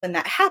When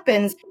that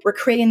happens, we're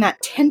creating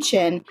that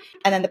tension,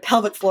 and then the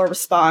pelvic floor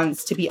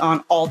responds to be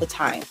on all the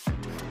time.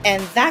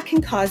 And that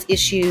can cause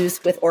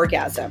issues with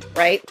orgasm,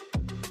 right?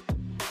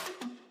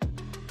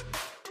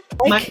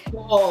 My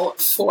goal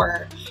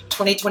for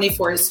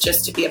 2024 is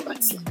just to be a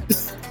butt slug.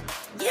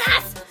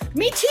 Yes,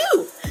 me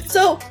too.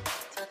 So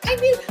I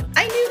knew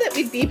that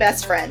we'd be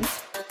best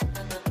friends.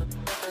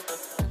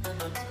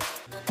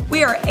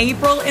 We are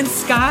April and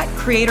Scott,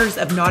 creators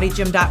of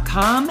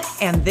NaughtyGym.com,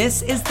 and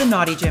this is the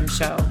Naughty Gym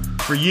Show.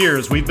 For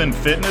years, we've been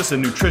fitness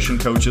and nutrition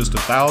coaches to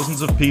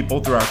thousands of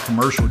people through our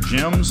commercial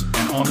gyms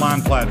and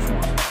online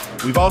platform.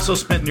 We've also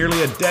spent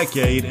nearly a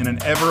decade in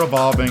an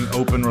ever-evolving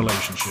open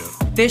relationship.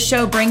 This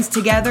show brings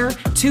together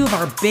two of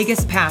our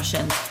biggest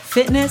passions,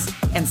 fitness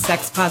and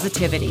sex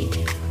positivity.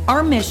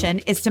 Our mission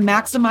is to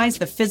maximize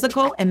the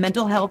physical and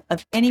mental health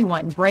of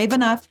anyone brave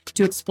enough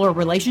to explore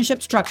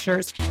relationship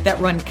structures that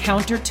run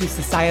counter to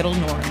societal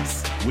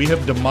norms. We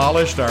have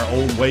demolished our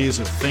old ways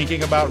of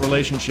thinking about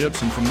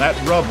relationships, and from that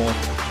rubble,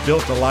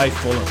 built a life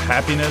full of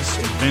happiness,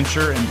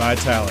 adventure, and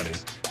vitality.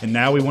 And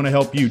now we want to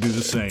help you do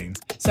the same.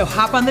 So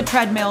hop on the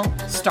treadmill,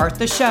 start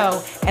the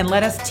show, and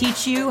let us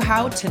teach you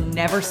how to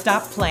never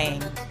stop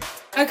playing.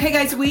 Okay,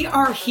 guys, we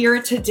are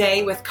here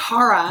today with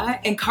Cara,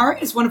 and Cara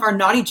is one of our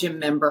Naughty Gym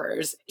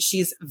members.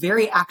 She's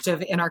very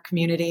active in our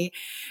community,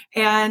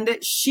 and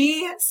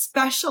she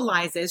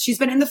specializes, she's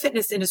been in the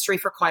fitness industry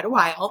for quite a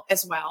while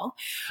as well,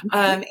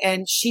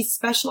 and she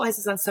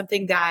specializes on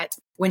something that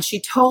when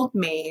she told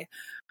me,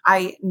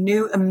 I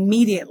knew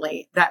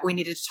immediately that we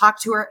needed to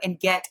talk to her and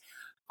get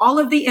all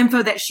of the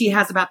info that she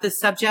has about this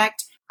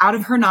subject out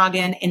of her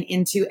noggin and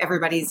into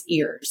everybody's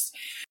ears.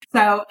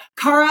 So,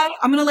 Cara,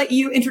 I'm going to let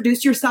you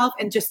introduce yourself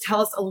and just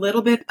tell us a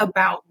little bit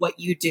about what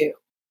you do.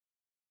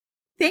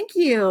 Thank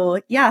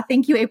you. Yeah,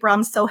 thank you, April.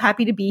 I'm so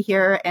happy to be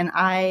here, and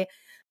I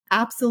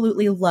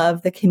absolutely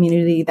love the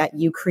community that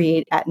you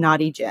create at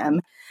Naughty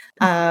Gym.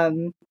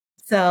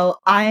 So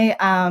I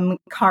am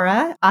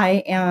Cara.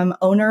 I am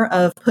owner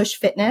of Push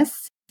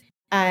Fitness,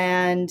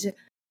 and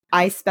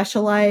I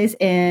specialize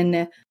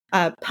in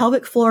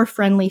pelvic floor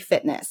friendly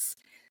fitness.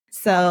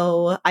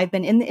 So I've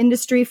been in the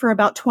industry for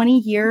about 20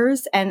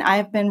 years, and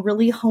I've been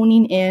really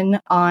honing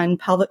in on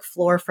pelvic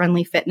floor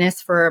friendly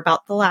fitness for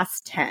about the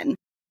last 10.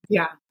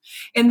 Yeah.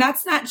 And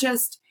that's not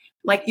just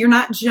like, you're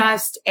not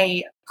just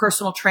a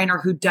personal trainer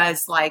who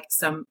does like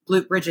some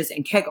glute bridges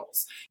and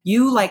Kegels.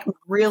 You like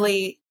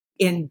really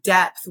in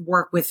depth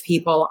work with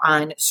people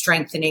on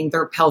strengthening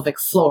their pelvic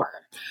floor.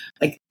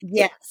 Like,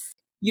 yes.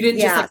 You didn't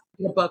just like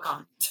read a book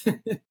on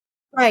it.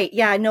 Right.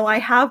 Yeah. No, I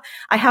have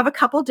a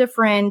couple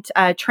different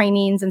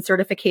trainings and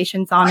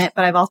certifications on it,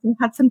 but I've also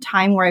had some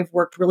time where I've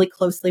worked really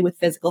closely with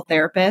physical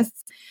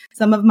therapists.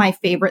 Some of my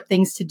favorite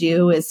things to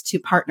do is to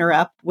partner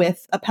up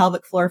with a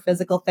pelvic floor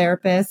physical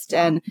therapist,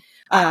 and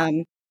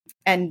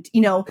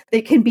you know,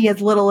 it can be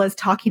as little as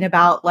talking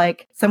about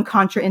like some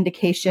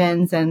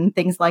contraindications and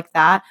things like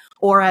that,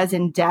 or as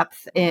in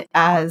depth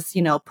as,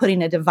 you know,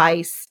 putting a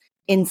device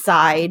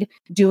inside,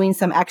 doing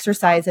some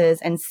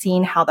exercises and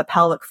seeing how the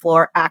pelvic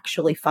floor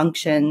actually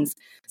functions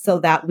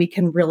so that we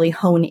can really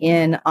hone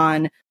in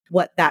on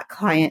what that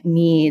client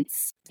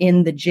needs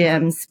in the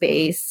gym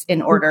space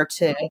in order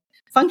to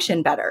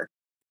function better.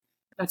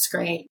 That's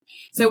great.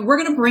 So we're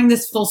going to bring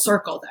this full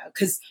circle though,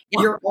 because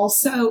you're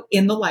also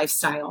in the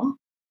lifestyle.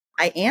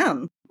 I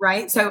am.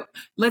 Right. So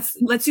let's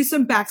do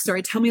some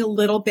backstory. Tell me a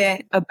little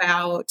bit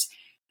about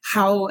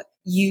how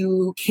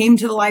you came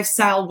to the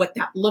lifestyle, what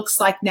that looks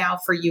like now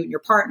for you and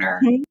your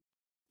partner.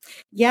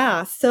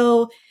 Yeah.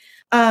 So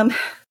I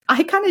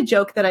kind of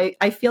joke that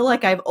I feel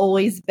like I've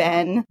always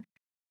been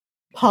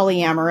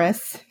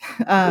polyamorous,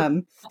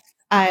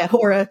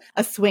 or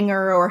a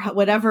swinger, or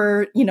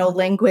whatever, you know,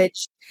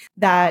 language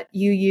that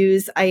you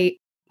use. I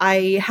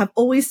have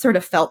always sort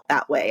of felt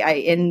that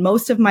way. In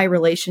most of my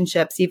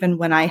relationships, even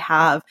when I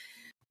have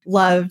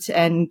loved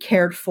and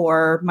cared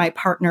for my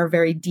partner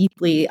very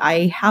deeply,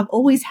 I have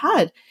always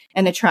had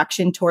an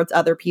attraction towards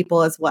other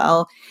people as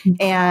well.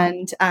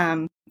 And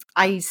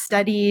I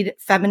studied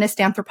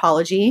feminist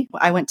anthropology.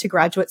 I went to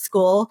graduate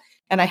school,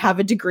 and I have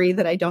a degree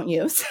that I don't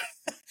use.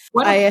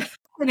 What a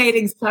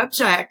fascinating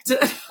subject.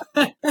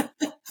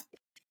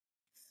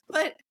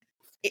 But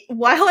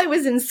while I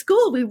was in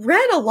school, we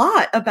read a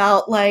lot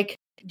about like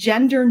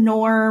gender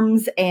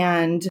norms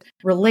and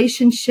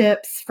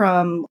relationships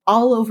from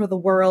all over the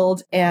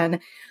world. And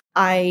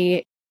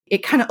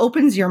it kind of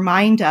opens your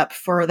mind up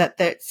for that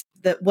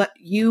what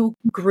you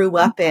grew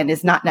up in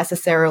is not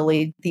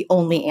necessarily the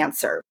only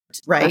answer,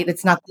 right?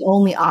 It's not the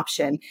only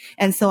option.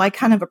 And so I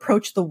kind of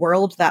approach the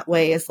world that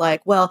way, is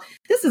like, well,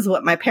 this is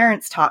what my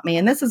parents taught me,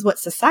 and this is what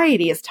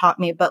society has taught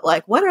me, but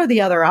like, what are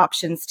the other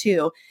options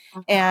too?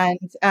 And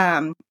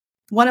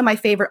one of my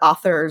favorite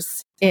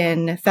authors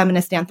in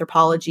feminist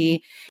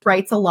anthropology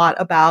writes a lot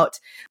about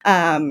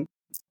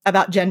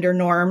gender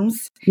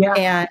norms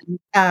and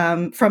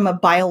from a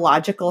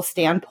biological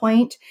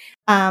standpoint.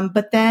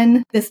 But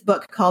then this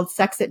book called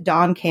Sex at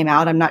Dawn came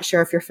out. I'm not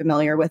sure if you're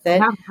familiar with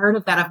it. I've heard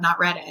of that. I've not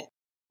read it.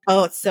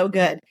 Oh, it's so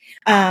good.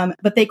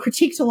 But they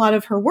critiqued a lot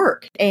of her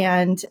work,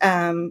 and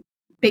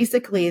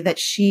basically that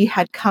she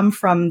had come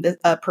from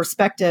the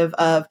perspective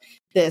of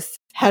this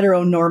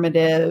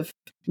heteronormative,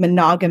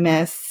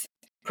 monogamous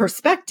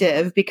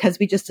perspective, because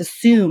we just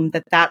assume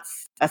that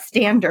that's a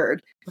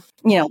standard.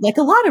 You know, like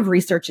a lot of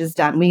research is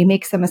done. We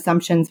make some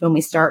assumptions when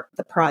we start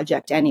the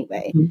project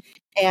anyway.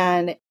 Mm-hmm.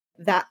 And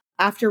that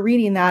after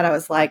reading that, I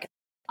was like,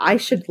 I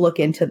should look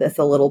into this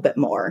a little bit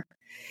more.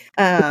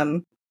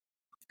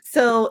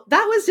 So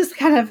that was just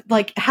kind of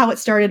like how it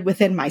started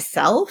within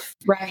myself.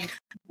 Right.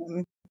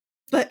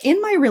 But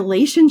in my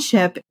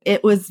relationship,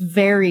 it was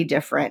very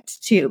different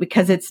too,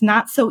 because it's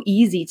not so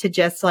easy to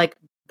just like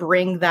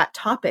bring that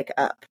topic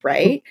up.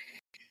 Right.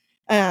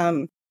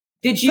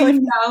 Did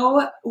you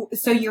know,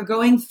 so you're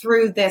going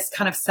through this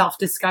kind of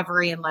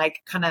self-discovery and like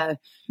kind of,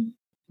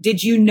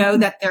 did you know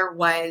that there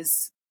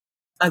was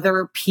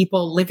other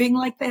people living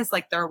like this?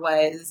 Like there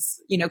was,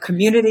 you know,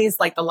 communities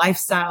like the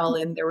lifestyle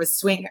and there was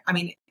swing. I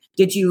mean,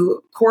 did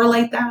you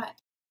correlate that?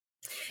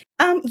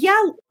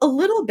 Yeah, a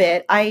little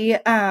bit.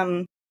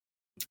 In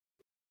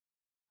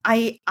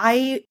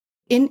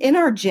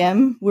our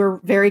gym, we're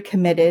very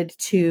committed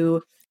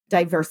to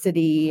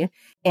diversity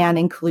and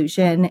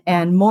inclusion.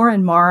 And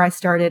more, I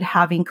started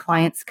having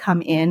clients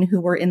come in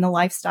who were in the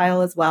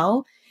lifestyle as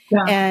well.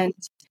 Yeah. And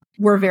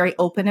we're very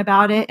open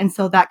about it. And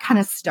so that kind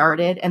of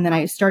started. And then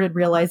I started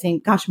realizing,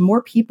 gosh,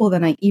 more people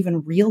than I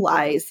even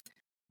realized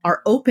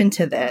are open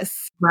to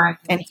this. Right.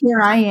 And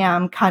here I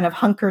am kind of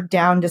hunkered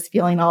down, just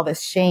feeling all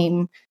this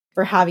shame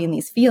for having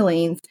these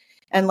feelings.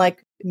 And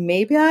like,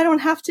 maybe I don't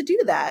have to do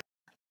that.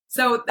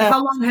 So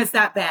how long has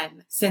that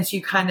been since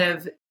you kind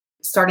of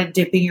started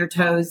dipping your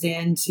toes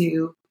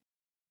into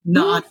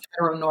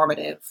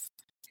non-heteronormative?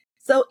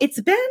 So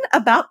it's been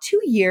about 2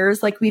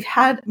 years. Like we've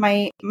had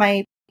my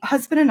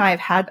husband and I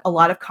have had a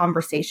lot of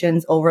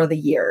conversations over the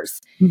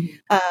years.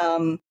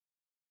 Mm-hmm.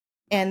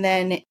 And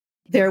then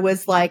there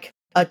was like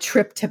a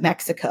trip to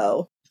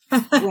Mexico.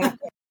 I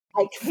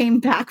came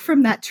back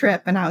from that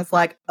trip and I was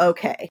like,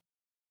 okay,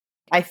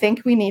 I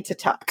think we need to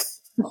talk.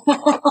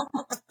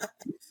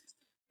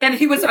 And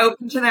he was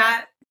open to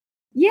that?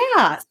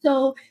 Yeah.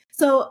 So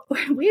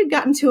we had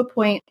gotten to a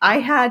point. I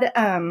had,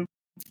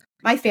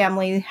 my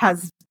family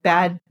has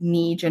bad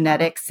knee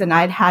genetics, and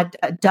I'd had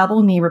a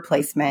double knee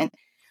replacement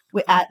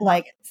at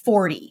like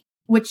 40,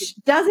 which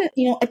doesn't,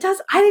 you know,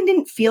 I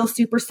didn't feel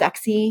super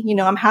sexy. You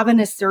know, I'm having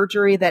a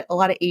surgery that a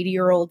lot of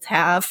 80-year-olds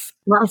have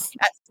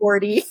at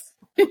 40.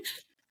 I'm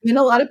in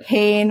a lot of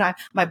pain.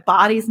 My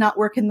body's not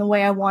working the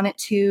way I want it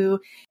to.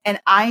 And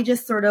I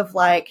just sort of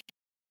like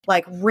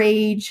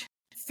rage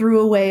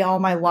threw away all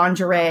my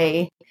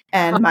lingerie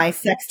and my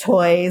sex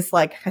toys.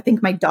 Like, I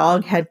think my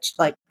dog had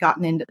like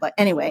gotten into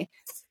anyway,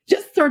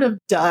 just sort of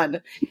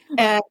done.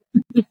 And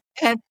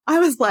I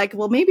was like,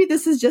 well, maybe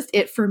this is just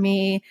it for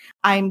me.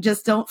 I'm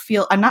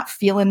not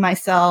feeling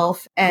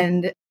myself.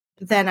 And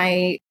then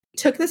I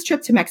took this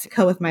trip to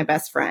Mexico with my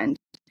best friend.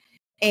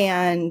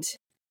 And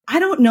I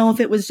don't know if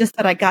it was just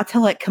that I got to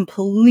like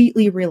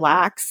completely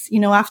relax, you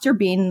know, after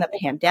being in the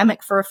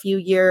pandemic for a few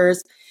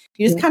years,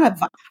 you just kind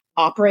of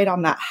operate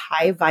on that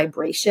high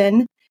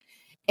vibration.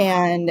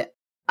 And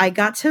I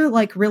got to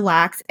like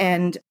relax.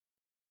 And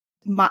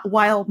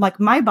while like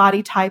my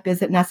body type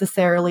isn't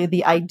necessarily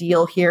the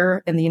ideal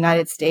here in the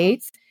United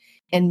States,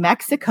 in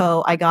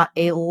Mexico, I got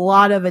a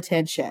lot of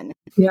attention.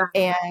 Yeah.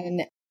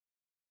 And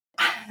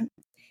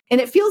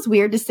it feels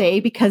weird to say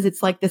because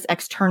it's like this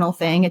external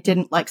thing. It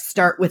didn't like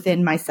start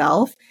within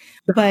myself,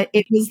 but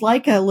it was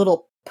like a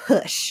little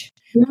push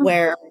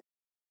where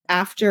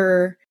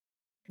after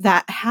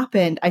that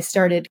happened,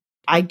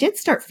 I did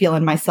start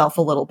feeling myself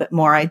a little bit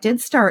more. I did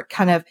start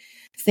kind of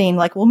saying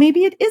like, well,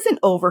 maybe it isn't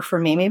over for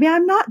me. Maybe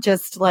I'm not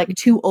just like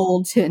too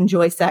old to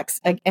enjoy sex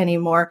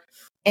anymore.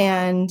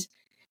 And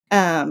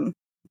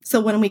so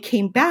when we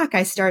came back,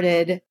 I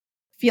started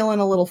feeling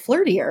a little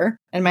flirtier,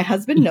 and my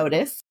husband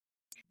noticed.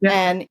 Yeah.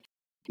 And,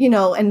 you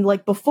know, and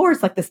like before,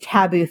 it's like this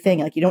taboo thing.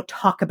 Like you don't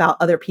talk about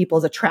other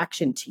people's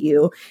attraction to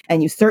you,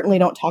 and you certainly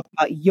don't talk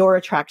about your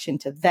attraction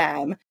to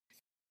them.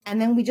 And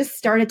then we just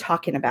started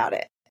talking about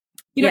it.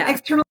 You know,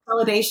 external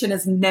validation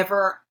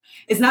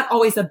is not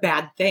always a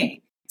bad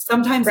thing.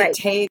 Sometimes it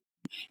takes,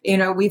 you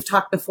know, we've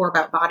talked before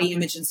about body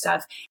image and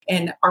stuff,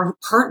 and our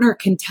partner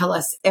can tell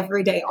us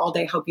every day, all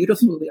day, how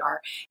beautiful we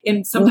are.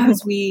 And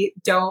sometimes we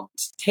don't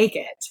take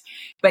it,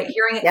 but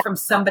hearing it from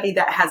somebody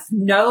that has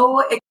no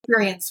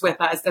experience with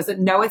us,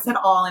 doesn't know us at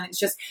all, and it's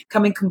just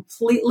coming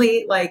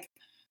completely like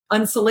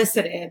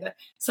unsolicited,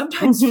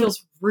 sometimes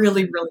feels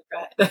really, really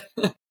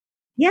good.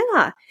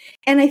 Yeah.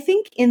 And I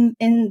think in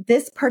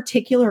this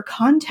particular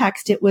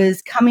context, it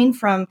was coming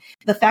from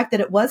the fact that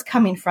it was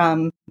coming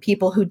from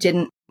people who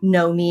didn't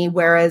know me.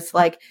 Whereas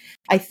like,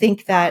 I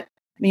think that,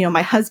 you know,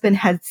 my husband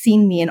had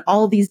seen me in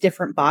all these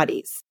different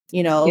bodies,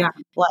 you know,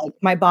 like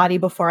my body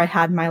before I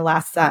had my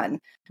last son,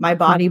 my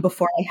body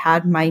before I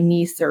had my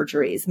knee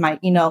surgeries,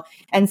 you know,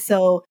 and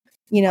so,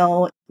 you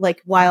know,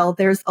 like while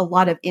there's a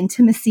lot of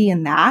intimacy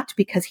in that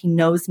because he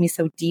knows me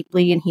so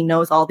deeply and he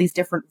knows all these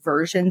different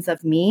versions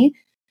of me,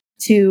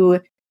 to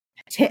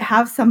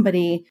have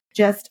somebody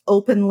just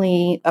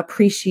openly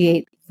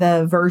appreciate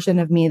the version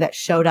of me that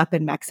showed up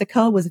in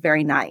Mexico was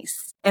very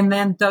nice. And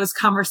then those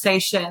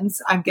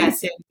conversations, I'm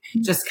guessing,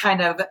 just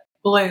kind of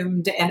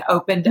bloomed and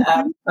opened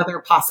up other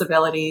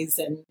possibilities.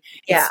 And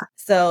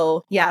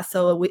So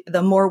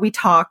the more we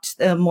talked,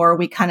 the more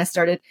we kind of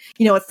started,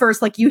 at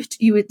first, like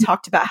you had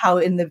talked about how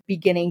in the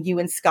beginning, you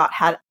and Scott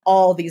had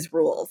all these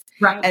rules.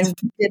 Right. And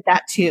we did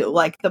that too.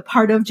 Like the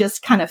part of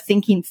just kind of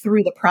thinking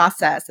through the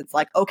process. It's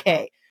like,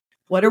 okay,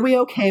 what are we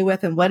okay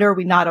with and what are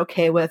we not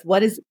okay with?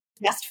 What is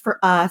best for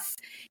us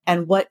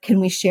and what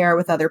can we share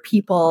with other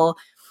people?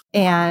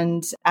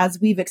 And as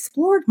we've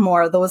explored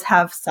more, those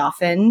have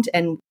softened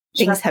and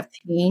things have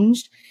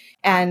changed.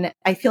 And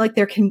I feel like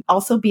there can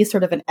also be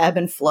sort of an ebb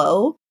and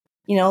flow.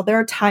 There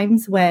are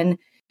times when,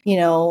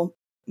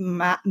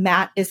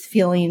 Matt is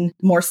feeling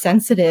more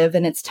sensitive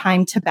and it's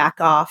time to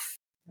back off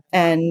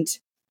and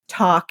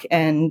talk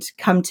and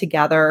come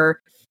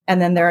together. And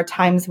then there are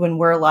times when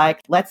we're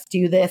like, let's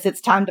do this.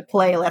 It's time to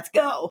play. Let's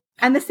go.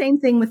 And the same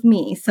thing with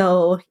me.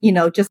 So,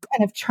 just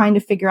kind of trying to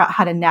figure out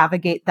how to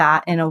navigate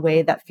that in a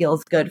way that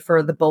feels good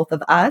for the both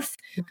of us,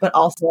 but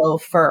also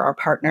for our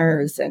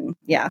partners. And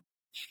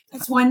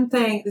that's one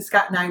thing that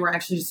Scott and I were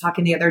actually just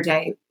talking the other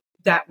day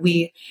that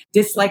we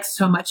dislike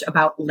so much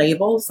about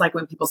labels. Like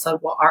when people say,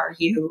 well, are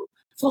you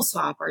full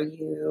swap? Are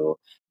you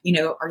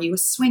a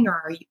swinger?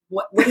 Are you,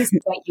 what is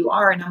it that you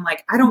are? And I'm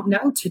like, I don't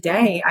know.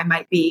 Today I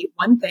might be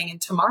one thing and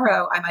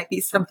tomorrow I might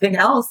be something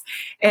else.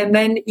 And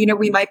then,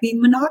 we might be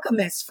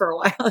monogamous for a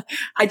while.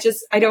 I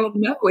don't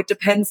know. It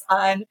depends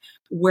on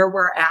where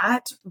we're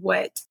at,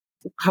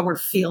 how we're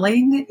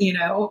feeling,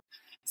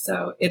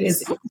 so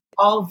it's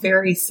all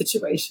very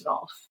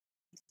situational.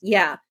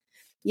 Yeah.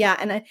 Yeah.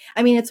 And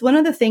I mean, it's one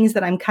of the things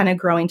that I'm kind of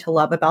growing to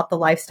love about the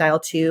lifestyle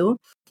too,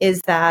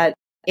 is that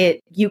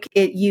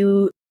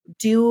you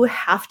do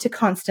have to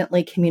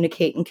constantly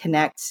communicate and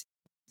connect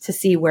to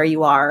see where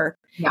you are.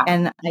 Yeah.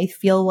 And I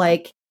feel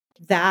like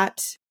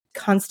that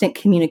constant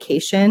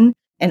communication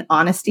and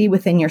honesty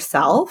within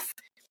yourself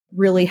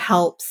really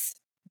helps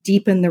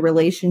deepen the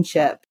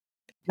relationship.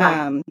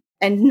 Right.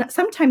 And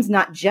sometimes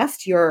not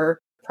just your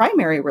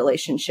primary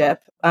relationship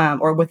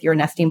or with your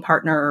nesting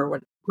partner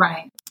or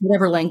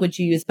whatever language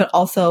you use, but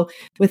also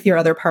with your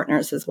other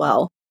partners as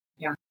well.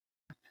 Yeah.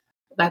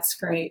 That's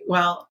great.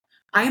 Well,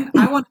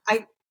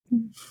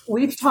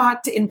 we've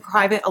talked in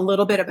private a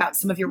little bit about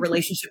some of your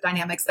relationship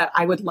dynamics that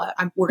I would love.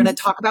 We're going to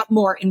talk about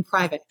more in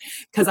private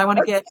because I want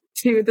to get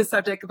to the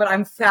subject, but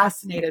I'm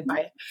fascinated by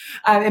it.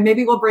 And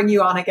maybe we'll bring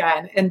you on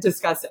again and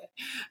discuss it.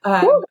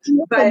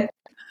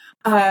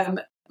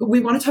 We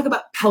want to talk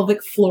about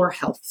pelvic floor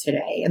health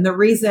today. And the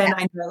reason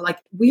I know,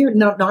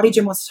 Naughty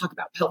Gym wants to talk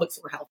about pelvic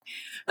floor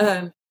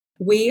health.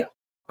 We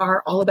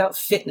are all about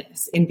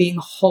fitness and being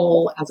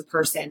whole as a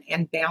person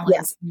and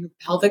balance. Yeah. Your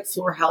pelvic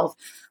floor health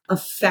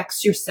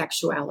affects your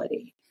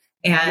sexuality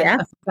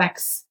and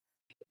affects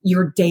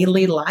your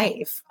daily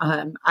life.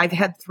 I've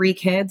had 3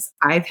 kids.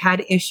 I've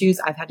had issues.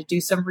 I've had to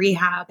do some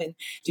rehab and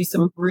do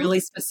some really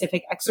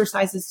specific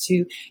exercises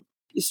to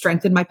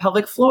strengthen my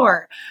pelvic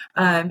floor.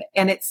 And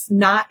it's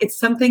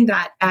something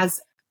that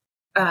as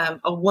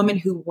a woman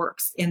who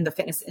works in the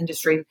fitness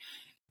industry,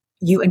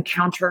 you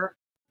encounter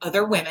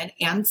other women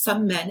and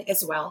some men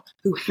as well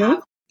who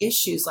have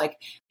issues like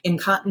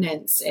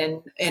incontinence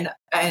and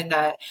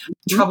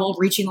trouble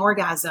reaching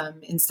orgasm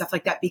and stuff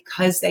like that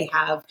because they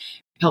have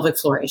pelvic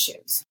floor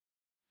issues.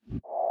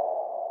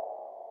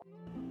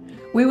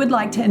 We would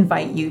like to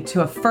invite you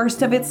to a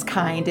first of its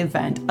kind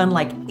event,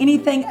 unlike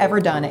anything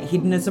ever done at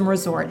Hedonism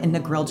Resort in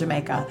Negril,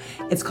 Jamaica.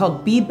 It's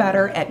called Be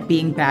Better at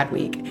Being Bad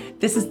Week.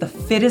 This is the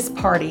fittest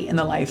party in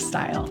the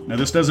lifestyle. Now,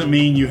 this doesn't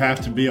mean you have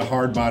to be a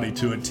hard body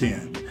to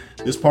attend.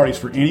 This party's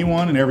for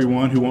anyone and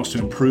everyone who wants to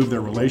improve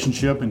their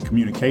relationship and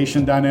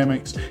communication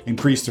dynamics,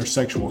 increase their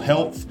sexual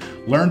health,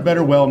 learn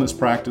better wellness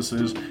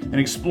practices, and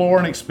explore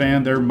and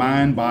expand their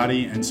mind,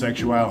 body, and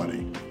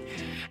sexuality.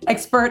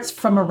 Experts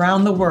from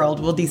around the world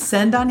will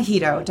descend on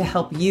Hedo to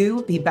help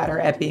you be better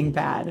at being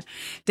bad.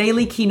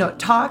 Daily keynote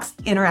talks,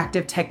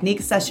 interactive technique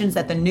sessions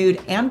at the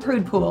nude and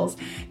prude pools,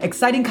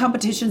 exciting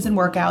competitions and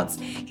workouts,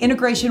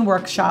 integration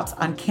workshops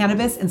on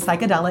cannabis and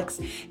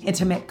psychedelics,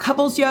 intimate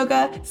couples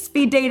yoga,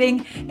 speed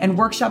dating, and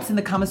workshops in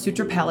the Kama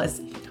Sutra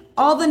Palace.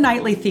 All the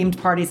nightly themed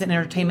parties and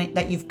entertainment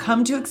that you've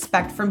come to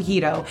expect from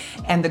Hedo,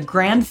 and the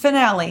grand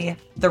finale,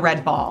 the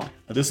Red Ball.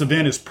 This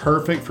event is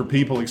perfect for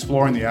people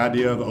exploring the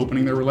idea of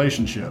opening their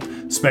relationship.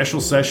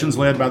 Special sessions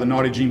led by the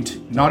Naughty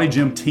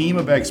Gym team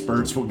of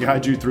experts will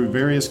guide you through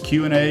various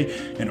Q&A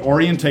and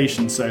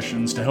orientation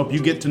sessions to help you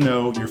get to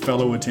know your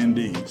fellow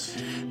attendees.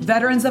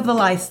 Veterans of the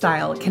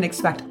lifestyle can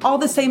expect all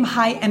the same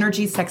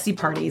high-energy sexy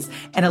parties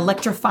and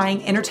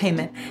electrifying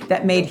entertainment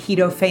that made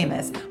Hedo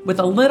famous, with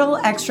a little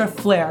extra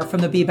flair from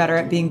the Be Better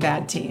at Being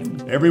Bad team.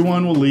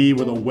 Everyone will leave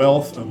with a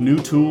wealth of new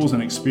tools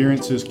and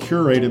experiences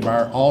curated by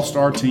our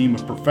all-star team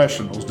of professionals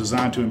professionals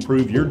designed to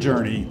improve your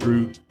journey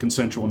through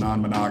consensual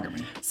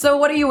non-monogamy. So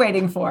what are you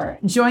waiting for?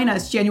 Join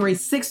us January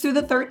 6th through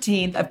the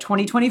 13th of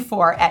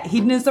 2024 at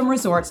Hedonism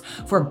Resorts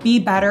for Be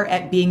Better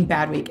at Being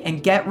Bad Week,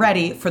 and get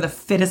ready for the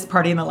fittest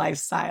party in the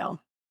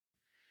lifestyle.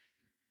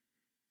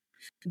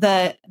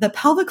 The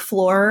pelvic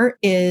floor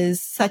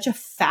is such a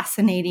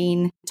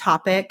fascinating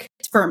topic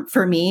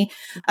for me,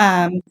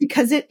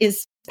 because it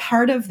is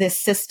part of this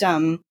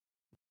system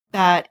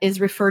that is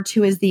referred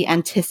to as the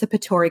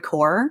anticipatory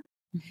core.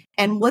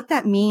 And what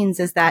that means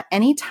is that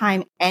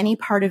anytime any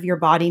part of your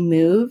body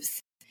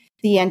moves,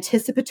 the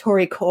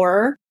anticipatory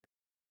core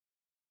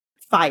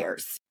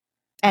fires.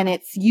 And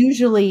it's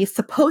usually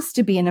supposed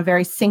to be in a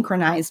very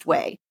synchronized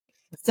way.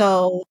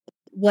 So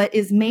what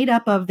is made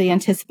up of the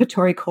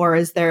anticipatory core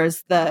is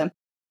there's the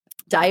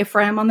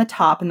diaphragm on the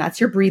top, and that's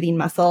your breathing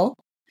muscle.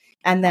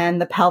 And then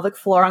the pelvic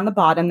floor on the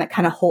bottom that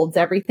kind of holds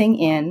everything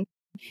in.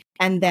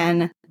 And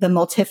then the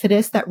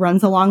multifidus that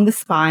runs along the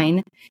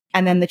spine.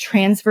 And then the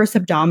transverse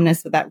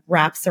abdominis that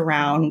wraps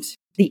around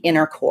the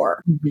inner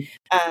core.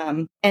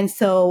 And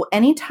so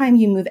anytime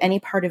you move any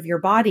part of your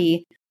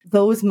body,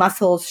 those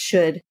muscles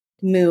should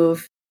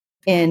move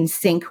in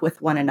sync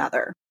with one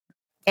another.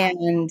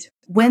 And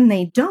when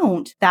they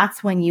don't,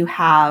 that's when you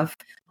have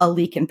a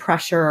leak in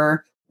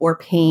pressure or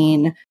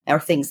pain or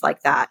things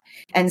like that.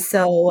 And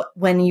so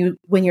when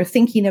you're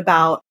thinking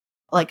about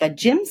like a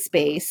gym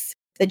space,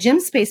 the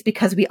gym space,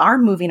 because we are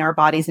moving our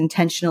bodies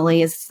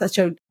intentionally, is such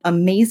an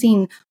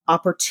amazing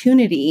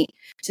opportunity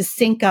to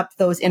sync up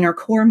those inner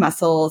core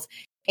muscles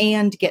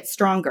and get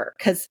stronger,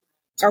 because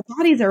our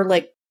bodies are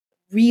like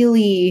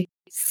really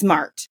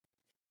smart.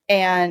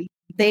 And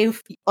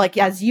they've, like,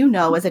 as you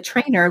know, as a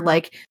trainer,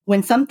 like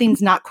when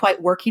something's not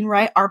quite working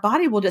right, our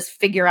body will just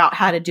figure out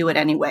how to do it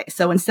anyway.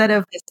 So instead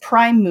of this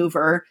prime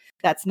mover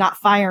that's not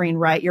firing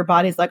right, your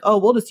body's like, oh,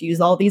 we'll just use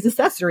all these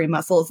accessory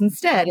muscles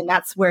instead. And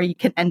that's where you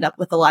can end up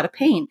with a lot of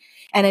pain.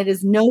 And it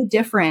is no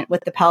different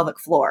with the pelvic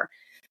floor.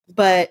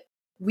 But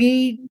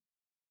we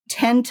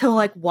tend to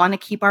like want to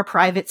keep our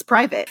privates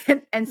private.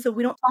 And so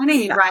we don't.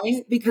 Funny,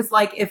 right? Because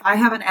like if I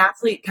have an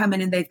athlete come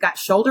in and they've got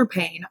shoulder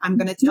pain, I'm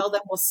going to tell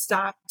them, well,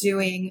 stop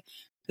doing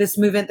this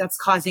movement that's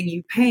causing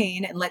you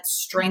pain and let's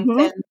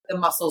strengthen the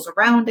muscles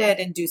around it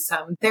and do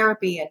some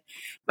therapy.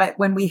 But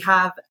when we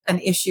have an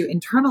issue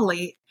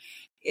internally,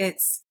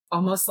 it's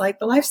almost like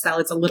the lifestyle.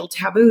 It's a little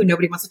taboo.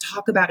 Nobody wants to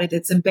talk about it.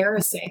 It's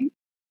embarrassing.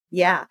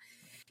 Yeah.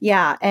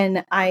 Yeah.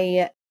 And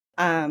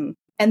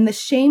and the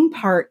shame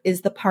part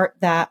is the part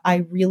that I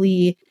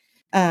really,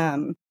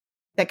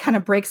 that kind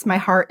of breaks my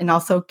heart and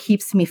also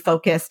keeps me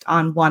focused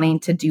on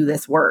wanting to do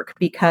this work,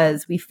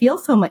 because we feel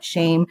so much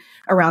shame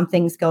around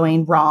things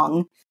going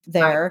wrong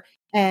there.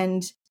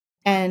 Right.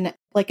 And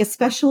like,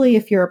 especially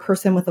if you're a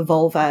person with a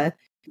vulva,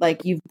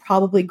 like you've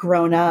probably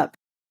grown up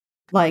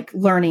like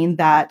learning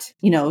that,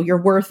 you know, your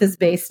worth is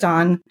based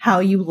on how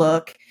you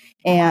look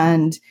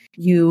and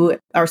you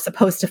are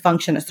supposed to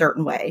function a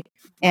certain way.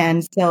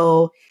 And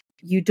so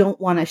you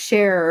don't want to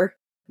share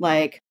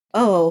like,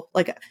 oh,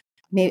 like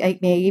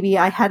maybe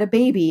I had a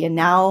baby and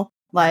now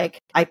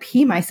like I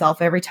pee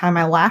myself every time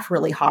I laugh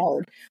really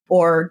hard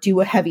or do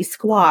a heavy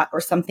squat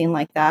or something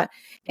like that.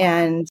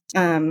 And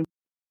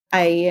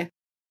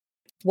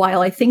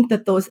while I think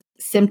that those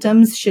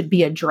symptoms should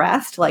be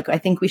addressed, like I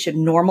think we should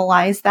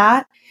normalize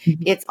that,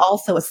 it's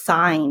also a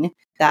sign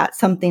that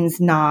something's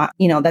not,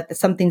 you know, that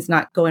something's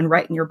not going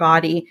right in your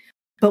body.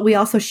 But we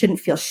also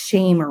shouldn't feel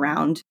shame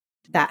around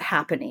that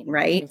happening,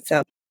 right?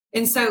 So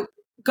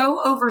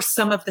go over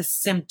some of the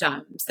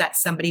symptoms that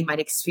somebody might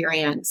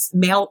experience,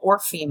 male or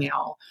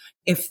female,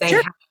 if they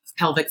have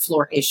pelvic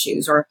floor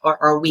issues or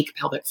a weak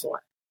pelvic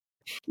floor.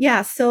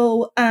 Yeah.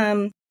 So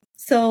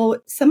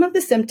some of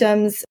the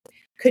symptoms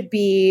could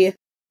be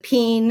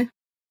peeing,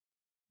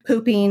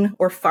 pooping,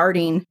 or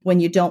farting when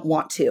you don't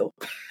want to.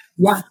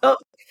 Yeah.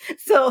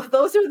 So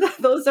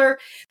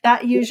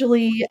that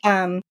usually,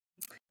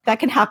 that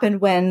can happen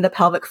when the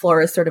pelvic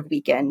floor is sort of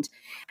weakened.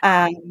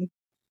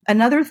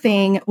 Another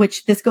thing,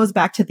 which this goes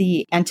back to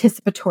the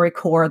anticipatory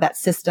core, that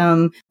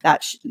system,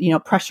 that,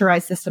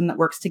 pressurized system that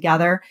works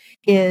together,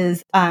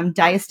 is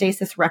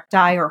diastasis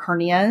recti or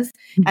hernias.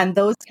 And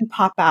those can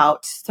pop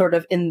out sort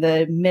of in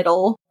the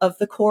middle of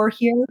the core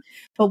here.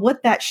 But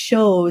what that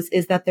shows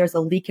is that there's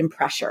a leak in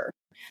pressure.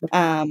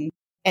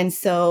 And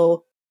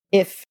so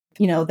if,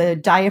 the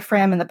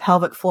diaphragm and the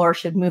pelvic floor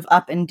should move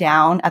up and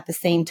down at the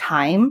same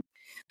time,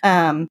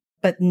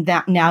 but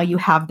that now you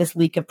have this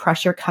leak of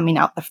pressure coming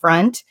out the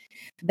front,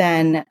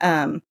 then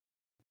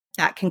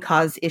that can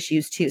cause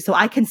issues too. So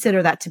I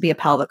consider that to be a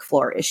pelvic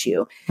floor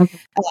issue. Okay.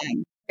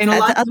 And a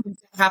lot of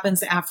times it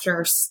happens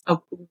after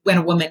when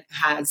a woman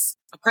has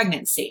a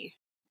pregnancy.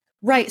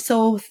 Right.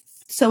 So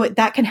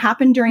that can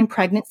happen during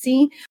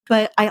pregnancy,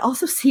 but I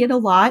also see it a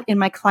lot in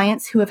my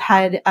clients who have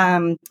had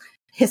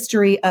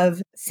history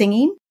of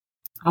singing.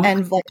 Okay.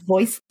 And like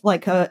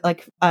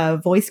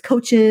voice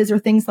coaches or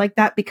things like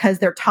that, because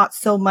they're taught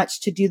so much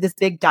to do this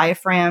big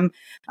diaphragm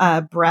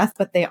breath,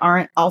 but they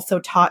aren't also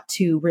taught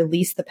to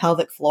release the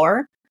pelvic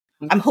floor.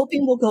 I'm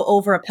hoping we'll go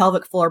over a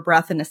pelvic floor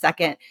breath in a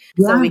second,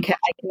 so I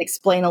can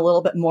explain a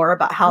little bit more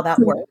about how that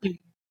works.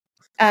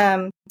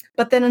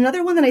 But then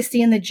another one that I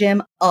see in the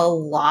gym a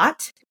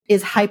lot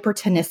is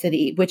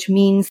hypertonicity, which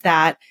means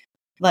that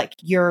like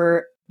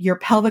your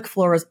pelvic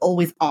floor is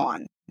always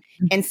on.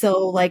 And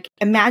so like,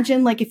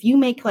 imagine like if you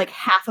make like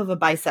half of a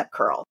bicep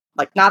curl,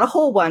 like not a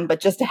whole one, but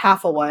just a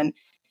half of one,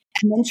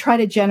 and then try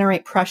to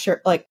generate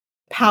pressure, like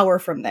power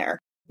from there.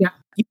 Yeah.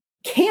 You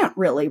can't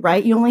really,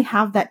 right? You only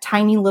have that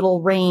tiny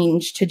little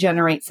range to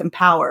generate some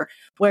power,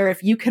 where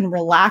if you can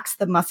relax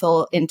the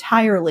muscle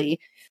entirely,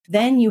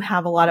 then you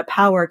have a lot of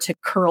power to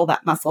curl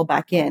that muscle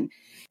back in.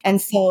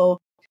 And so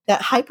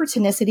that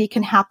hypertonicity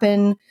can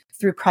happen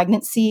through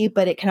pregnancy,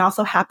 but it can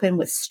also happen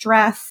with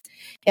stress.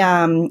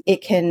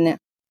 It can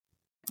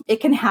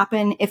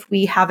happen if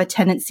we have a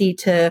tendency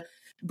to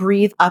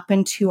breathe up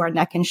into our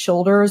neck and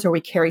shoulders, or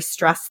we carry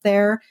stress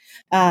there.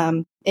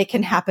 It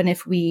can happen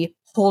if we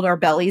hold our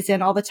bellies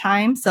in all the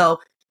time. So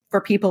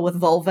for people with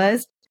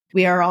vulvas,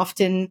 we are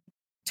often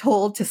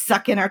told to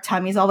suck in our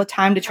tummies all the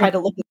time to try to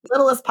look as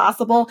little as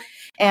possible.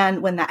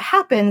 And when that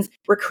happens,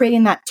 we're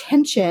creating that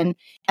tension,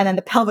 and then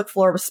the pelvic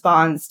floor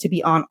responds to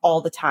be on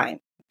all the time.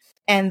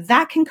 And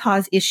that can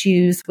cause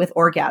issues with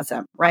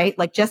orgasm, right?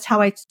 Like just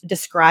how I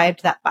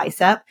described that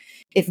bicep.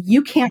 If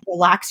you can't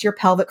relax your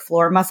pelvic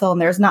floor muscle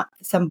and there's not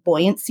some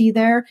buoyancy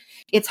there,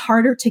 it's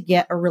harder to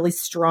get a really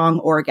strong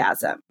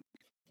orgasm.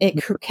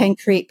 It can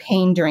create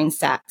pain during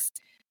sex.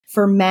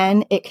 For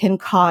men, it can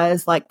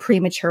cause like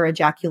premature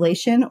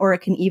ejaculation, or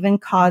it can even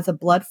cause a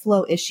blood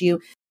flow issue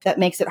that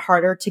makes it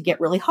harder to get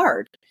really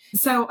hard.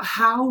 So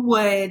how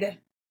would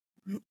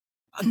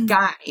a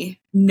guy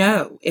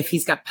know if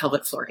he's got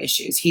pelvic floor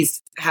issues?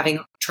 He's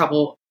having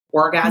trouble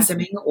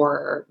orgasming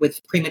or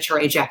with premature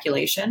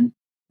ejaculation?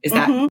 Is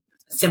that a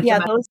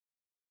symptom?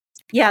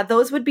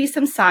 Those would be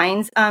some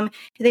signs.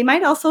 They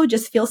might also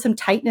just feel some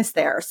tightness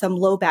there. Some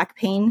low back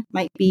pain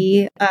might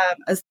be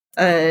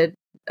a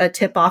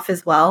tip off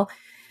as well.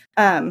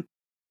 And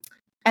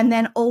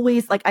then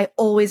I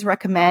always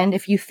recommend,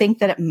 if you think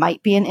that it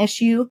might be an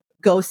issue,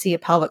 go see a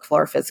pelvic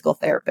floor physical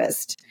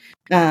therapist.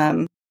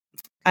 That's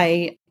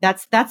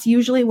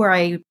usually where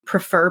I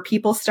prefer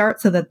people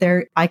start, so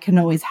that I can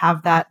always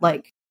have that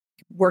like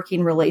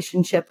working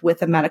relationship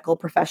with a medical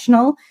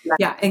professional.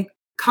 Yeah. And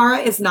Cara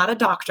is not a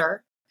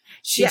doctor.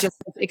 She just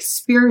has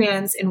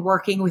experience in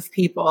working with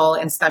people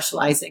and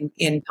specializing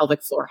in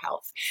pelvic floor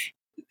health.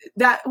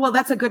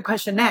 That's a good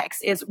question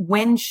next is,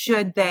 when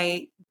should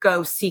they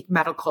go seek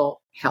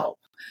medical help?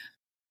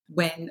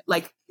 When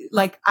like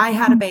I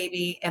had a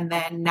baby, and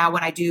then now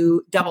when I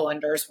do double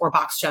unders or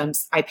box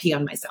jumps, I pee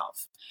on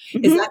myself.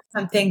 Is that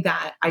something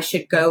that I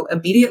should go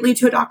immediately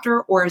to a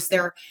doctor, or is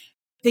there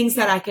things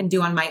that I can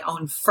do on my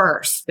own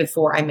first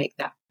before I make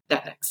that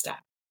next step?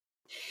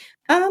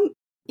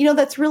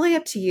 That's really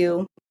up to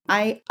you.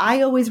 I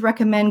always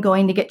recommend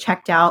going to get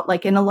checked out.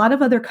 Like in a lot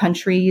of other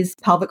countries,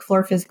 pelvic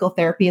floor physical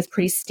therapy is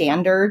pretty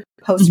standard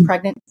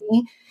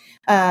post-pregnancy.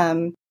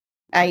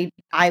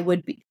 I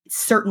would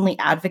certainly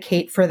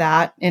advocate for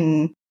that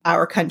in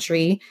our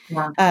country.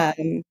 Yeah.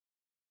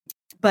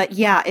 But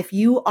yeah, if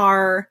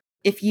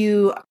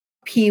you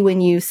pee when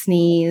you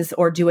sneeze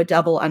or do a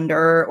double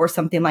under or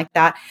something like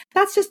that,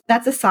 that's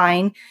a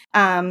sign.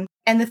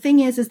 And the thing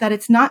is that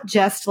it's not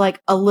just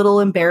like a little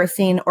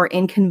embarrassing or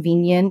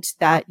inconvenient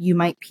that you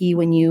might pee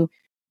when you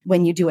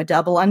do a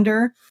double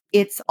under.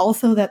 It's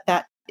also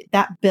that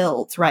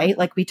builds, right?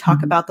 Like we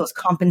talk about those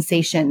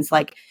compensations.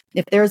 Like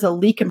if there's a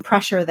leak in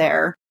pressure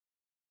there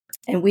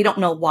and we don't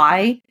know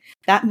why,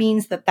 that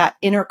means that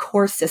inner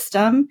core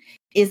system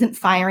isn't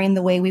firing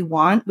the way we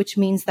want, which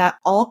means that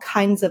all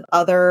kinds of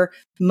other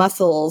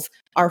muscles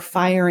are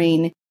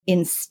firing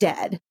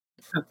instead.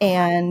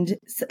 And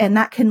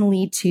that can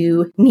lead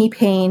to knee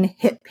pain,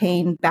 hip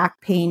pain,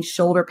 back pain,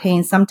 shoulder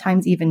pain,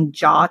 sometimes even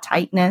jaw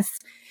tightness.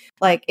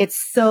 Like it's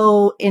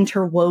so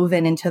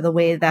interwoven into the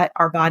way that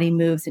our body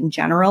moves in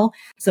general.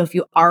 So if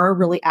you are a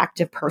really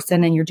active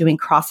person and you're doing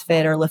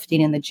CrossFit or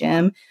lifting in the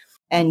gym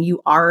and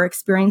you are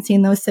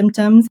experiencing those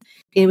symptoms,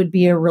 it would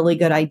be a really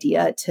good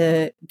idea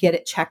to get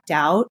it checked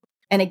out.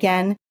 And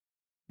again,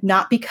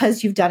 not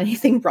because you've done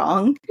anything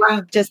wrong,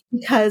 just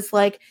because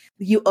like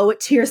you owe it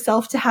to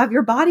yourself to have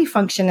your body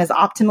function as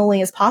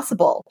optimally as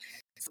possible.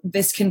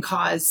 This can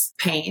cause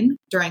pain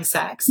during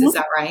sex. Is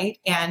that right?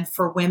 And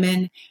for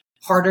women,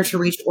 harder to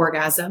reach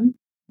orgasm.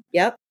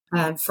 Yep.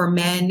 For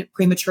men,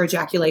 premature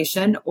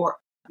ejaculation, or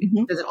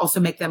does it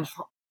also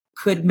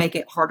could make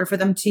it harder for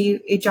them to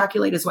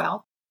ejaculate as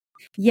well?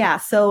 Yeah.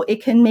 So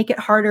it can make it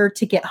harder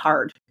to get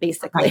hard,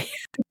 basically.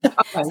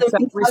 Okay. So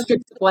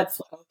restrict the blood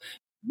flow.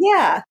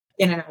 Yeah.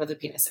 In and out of the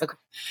penis. Okay.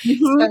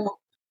 So,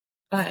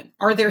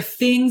 are there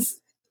things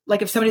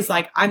like if somebody's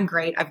like, I'm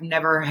great, I've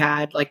never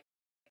had like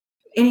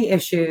any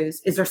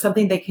issues, is there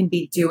something they can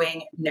be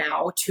doing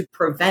now to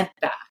prevent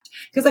that?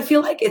 Because I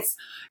feel like it's,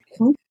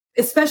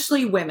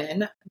 especially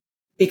women,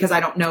 because I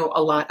don't know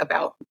a lot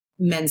about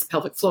men's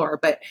pelvic floor,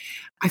 but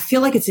I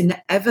feel like it's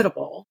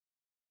inevitable.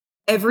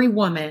 Every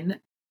woman,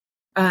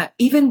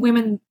 even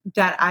women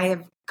that I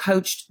have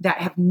coached that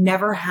have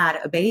never had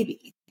a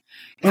baby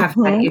have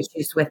had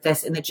issues with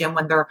this in the gym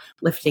when they're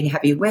lifting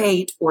heavy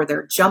weight or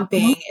they're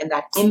jumping and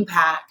that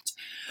impact.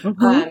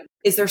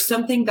 Is there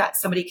something that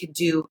somebody could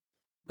do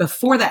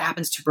before that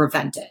happens to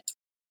prevent it?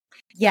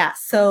 Yeah.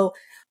 So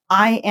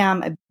I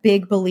am a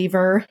big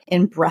believer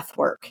in breath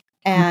work.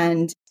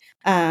 And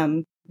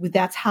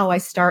that's how I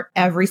start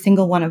every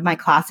single one of my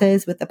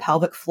classes, with the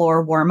pelvic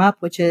floor warm up,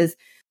 which is,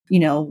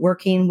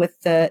 working with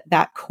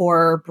that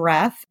core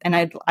breath. And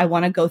I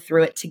want to go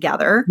through it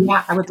together.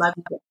 Yeah, I would love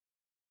to.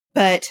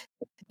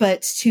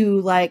 But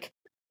to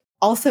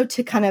also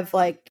to kind of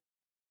and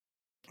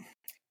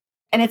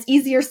it's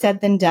easier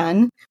said than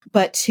done,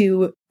 but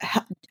to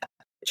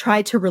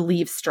try to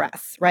relieve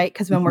stress, right?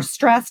 Because when we're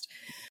stressed,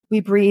 we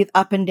breathe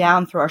up and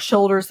down through our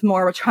shoulders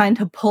more. We're trying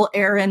to pull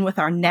air in with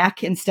our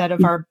neck instead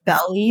of our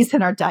bellies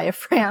and our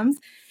diaphragms.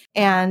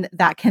 And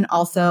that can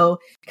also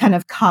kind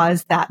of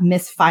cause that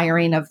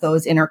misfiring of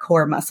those inner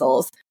core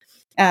muscles.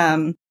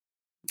 Some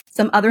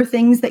other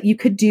things that you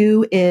could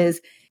do is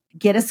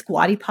get a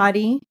squatty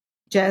potty.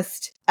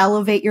 Just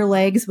elevate your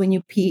legs when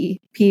you pee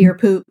or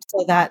poop,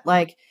 so that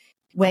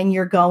when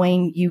you're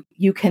going,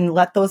 you can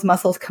let those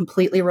muscles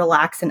completely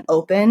relax and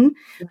open,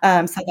 so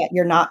that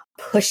you're not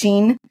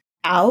pushing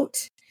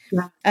out.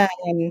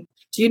 Do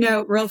you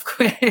know, real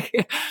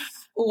quick,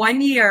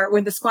 one year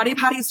when the squatty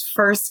potties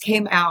first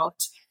came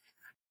out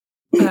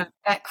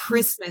at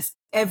Christmas,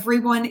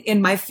 everyone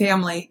in my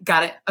family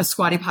got a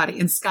squatty potty,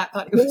 and Scott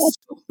thought it was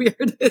the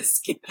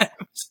weirdest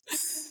gift.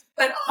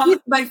 But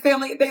my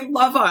family, they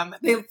love them.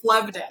 They've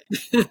loved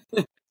it.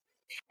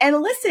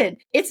 And listen,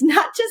 it's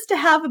not just to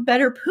have a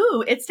better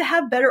poo; it's to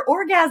have better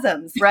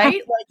orgasms,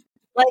 right?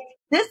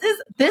 This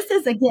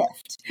is a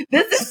gift.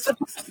 This is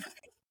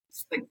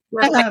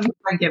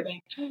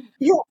giving.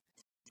 Yeah.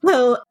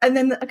 So, and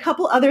then a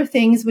couple other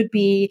things would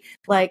be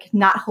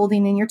not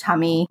holding in your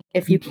tummy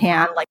if you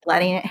can,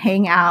 letting it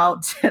hang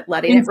out,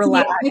 letting it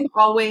relax.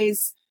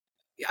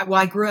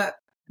 I grew up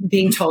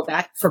being told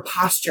that for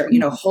posture,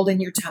 holding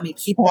your tummy,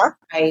 keep it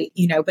right,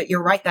 but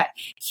you're right, that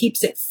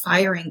keeps it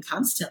firing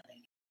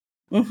constantly.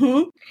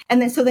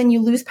 And then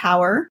you lose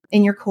power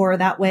in your core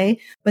that way,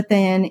 but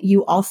then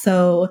you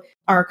also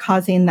are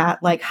causing that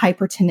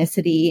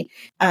hypertonicity.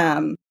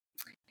 And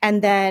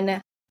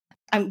then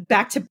I'm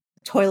back to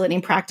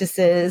toileting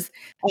practices.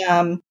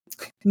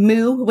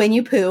 Moo when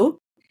you poo.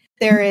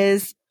 There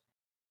is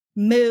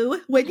moo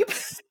when you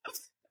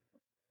poo.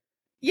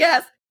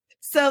 Yes.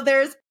 So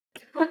there's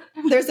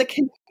a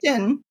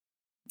connection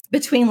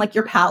between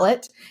your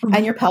palate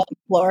and your pelvic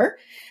floor.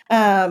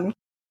 I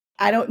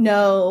don't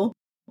know.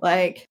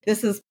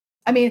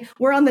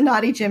 We're on the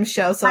Naughty Gym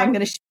show, so I'm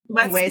going to show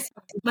you ways.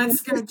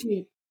 Let's go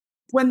deep.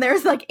 When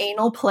there's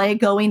anal play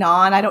going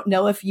on, I don't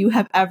know if you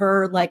have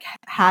ever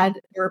had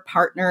your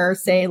partner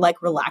say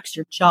relax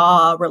your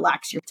jaw,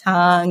 relax your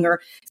tongue,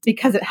 or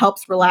because it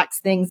helps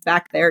relax things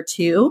back there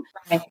too.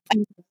 Right.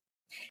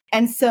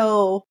 And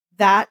so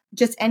that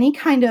just any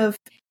kind of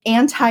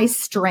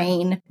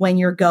anti-strain when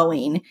you're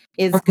going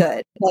is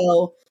good.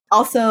 So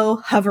also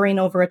hovering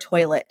over a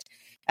toilet.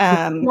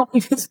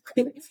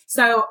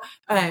 So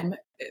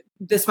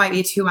this might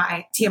be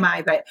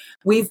TMI, but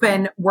we've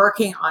been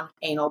working on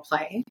anal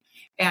play,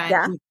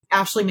 and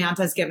Ashley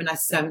Manta has given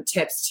us some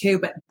tips too,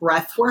 but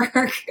breath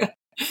work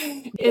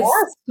is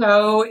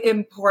so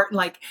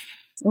important.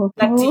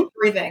 That deep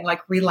breathing,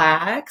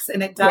 relax,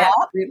 and it does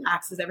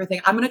relaxes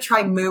everything. I'm going to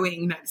try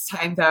mooing next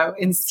time though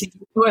and see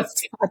what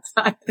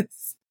Scott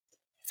does.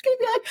 It's going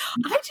to be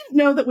I didn't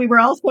know that we were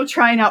also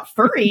trying out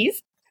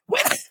furries.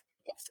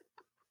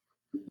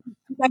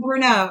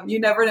 You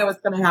never know what's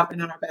going to happen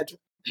in our bedroom.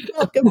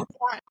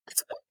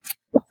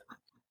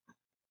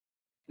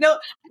 No,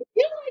 I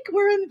feel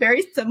we're in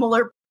very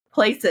similar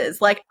places.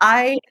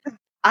 I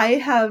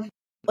have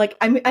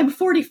I'm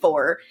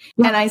 44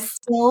 and I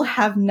still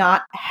have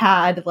not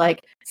had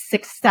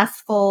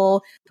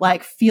successful,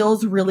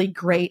 feels really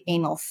great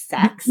anal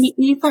sex. Me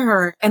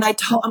either. And I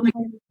told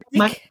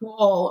my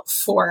goal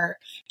for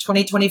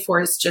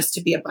 2024 is just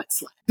to be a butt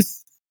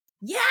slut.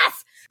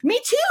 Yes, me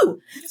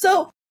too.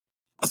 So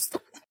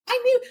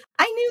I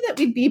knew that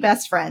we'd be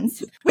best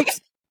friends.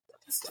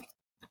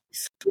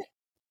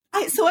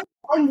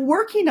 I'm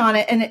working on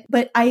it,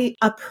 but I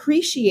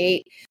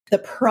appreciate the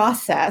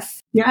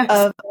process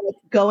of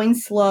going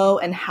slow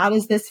and how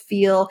does this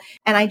feel?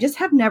 And I just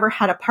have never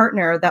had a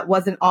partner that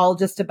wasn't all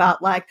just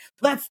about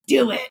let's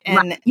do it.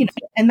 And,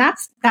 and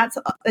that's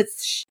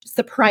it's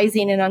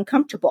surprising and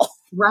uncomfortable.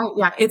 Right.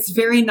 Yeah. It's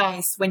very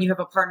nice when you have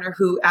a partner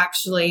who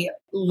actually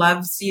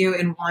loves you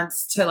and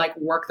wants to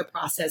work the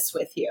process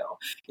with you.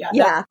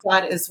 Yeah.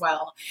 That as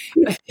well.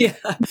 Yeah.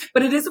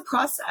 But it is a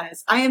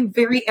process. I am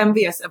very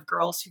envious of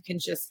girls who can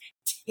just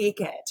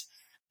take it.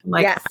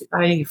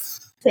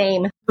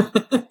 Same.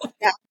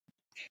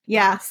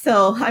 Yeah.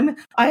 So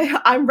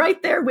I'm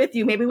right there with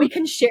you. Maybe we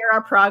can share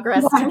our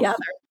progress together.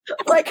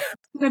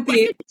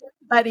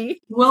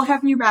 Buddy. We'll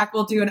have you back.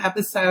 We'll do an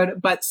episode,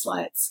 Butt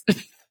Sluts.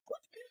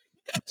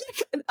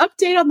 An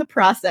update on the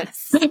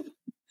process.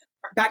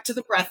 back to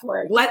the breath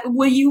work.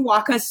 Will you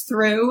walk us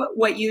through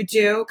what you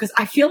do? Because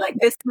I feel like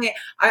this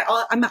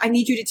I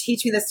need you to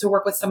teach me this to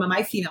work with some of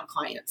my female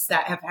clients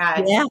that have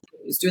had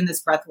issues doing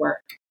this breath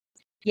work.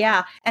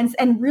 Yeah.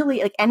 And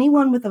really, like,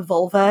 anyone with a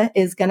vulva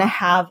is going to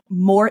have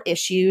more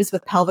issues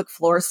with pelvic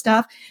floor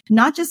stuff,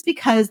 not just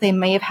because they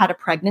may have had a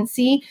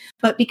pregnancy,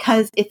 but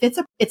because if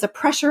it's a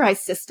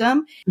pressurized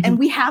system and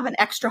we have an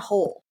extra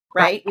hole,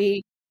 right?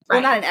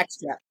 Well, not an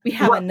extra, we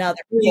have another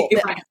hole.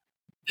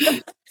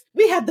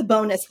 We have the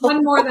bonus hole.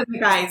 One more than the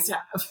guys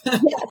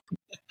have. Yes.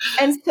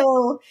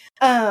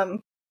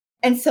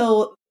 And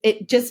so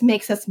it just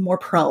makes us more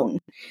prone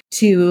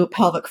to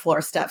pelvic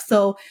floor stuff.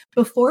 So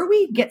before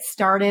we get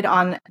started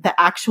on the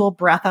actual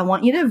breath, I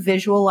want you to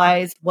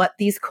visualize what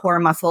these core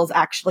muscles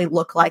actually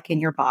look like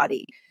in your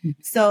body.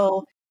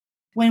 So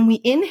when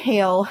we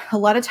inhale, a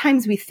lot of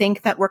times we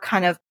think that we're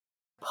kind of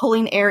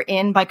pulling air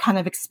in by kind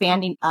of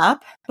expanding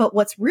up. But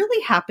what's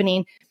really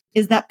happening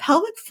is that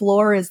pelvic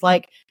floor is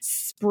like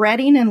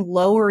spreading and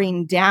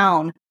lowering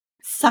down,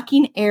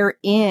 sucking air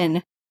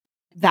in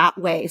that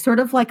way, sort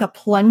of like a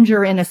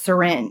plunger in a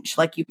syringe.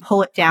 Like you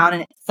pull it down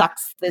and it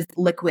sucks this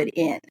liquid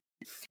in.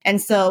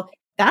 And so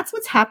that's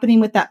what's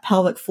happening with that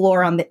pelvic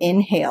floor on the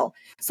inhale.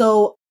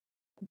 So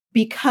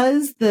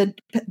because the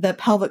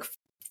pelvic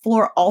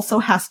floor also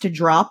has to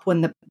drop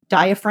when the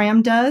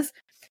diaphragm does,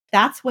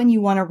 that's when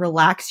you want to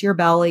relax your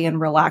belly and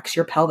relax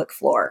your pelvic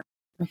floor.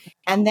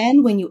 And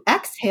then when you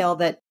exhale,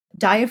 that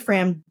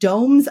diaphragm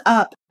domes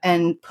up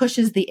and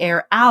pushes the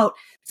air out.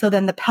 So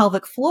then the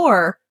pelvic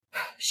floor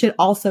should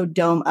also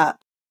dome up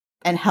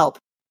and help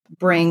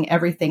bring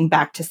everything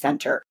back to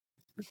center.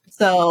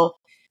 So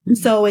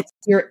it's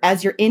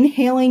as you're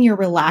inhaling, you're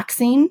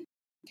relaxing.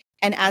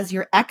 And as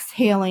you're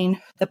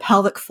exhaling, the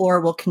pelvic floor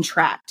will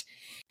contract.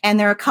 And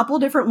there are a couple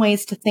different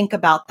ways to think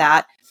about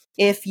that.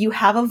 If you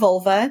have a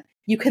vulva,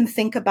 you can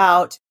think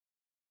about,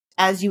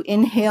 as you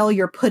inhale,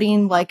 you're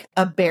putting like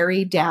a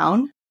berry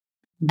down.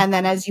 And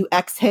then as you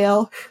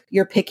exhale,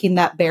 you're picking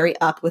that berry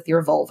up with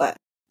your vulva.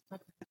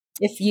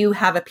 If you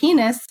have a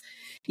penis,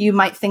 you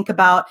might think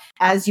about,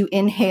 as you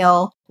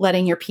inhale,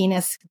 letting your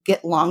penis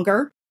get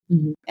longer.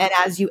 And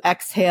as you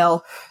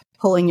exhale,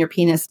 pulling your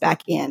penis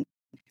back in.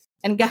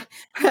 And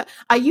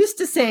I used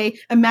to say,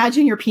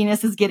 imagine your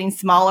penis is getting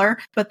smaller,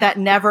 but that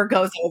never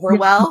goes over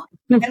well.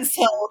 And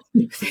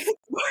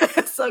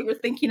so you're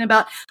thinking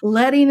about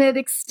letting it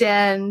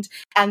extend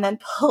and then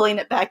pulling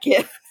it back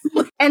in.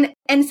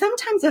 And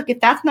sometimes, look, if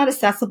that's not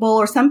accessible,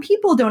 or some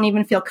people don't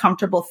even feel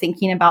comfortable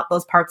thinking about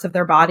those parts of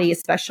their body,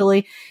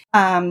 especially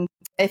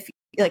if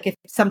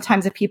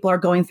sometimes if people are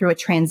going through a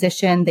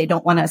transition, they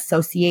don't want to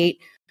associate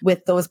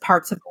with those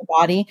parts of their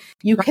body.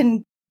 You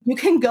can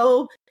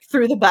go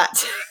through the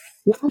butt.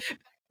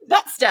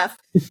 That stuff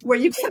where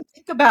you can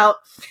think about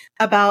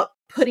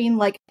putting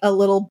like a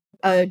little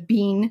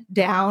bean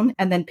down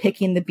and then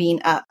picking the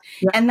bean up.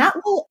 And that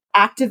will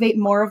activate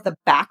more of the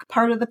back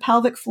part of the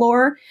pelvic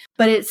floor,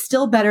 but it's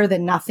still better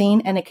than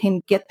nothing. And it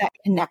can get that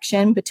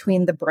connection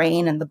between the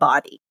brain and the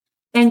body.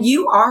 And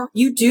you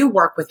do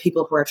work with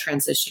people who are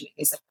transitioning,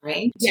 is that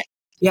right?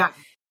 Yeah.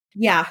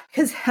 Yeah.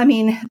 Cause I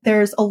mean,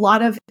 there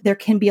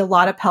can be a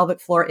lot of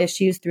pelvic floor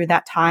issues through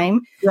that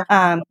time.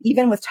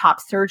 Even with top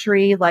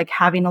surgery, like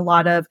having a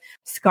lot of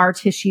scar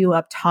tissue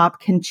up top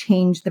can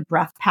change the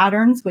breath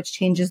patterns, which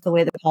changes the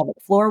way the pelvic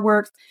floor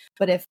works.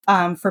 But if,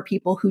 for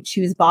people who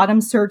choose bottom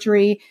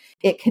surgery,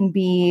 it can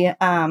be,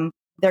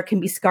 there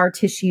can be scar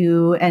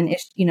tissue and,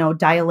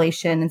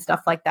 dilation and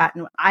stuff like that.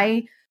 And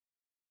I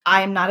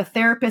am not a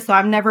therapist, so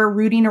I'm never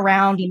rooting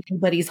around in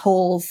anybody's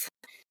holes.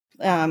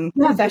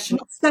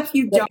 Professional stuff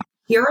you don't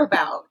hear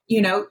about,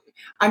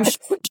 I'm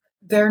sure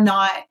they're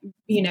not,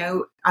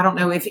 I don't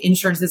know if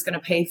insurance is going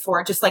to pay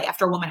for it. Just like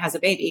after a woman has a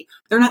baby,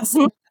 they're not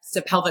sending us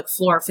to pelvic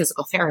floor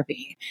physical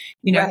therapy.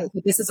 Right.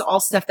 This is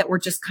all stuff that we're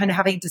just kind of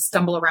having to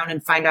stumble around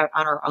and find out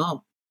on our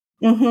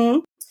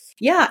own.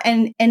 Yeah.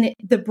 And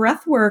the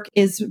breath work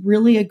is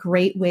really a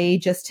great way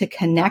just to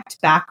connect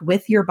back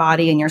with your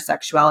body and your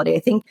sexuality. I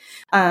think,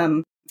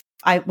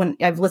 when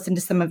I've listened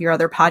to some of your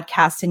other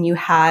podcasts, and you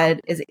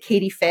had, is it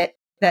Katie Fit,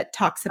 that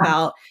talks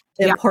about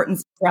the importance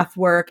of breath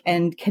work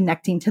and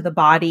connecting to the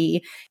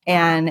body.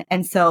 And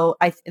so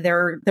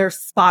they're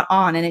spot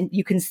on. And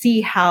you can see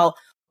how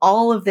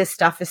all of this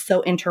stuff is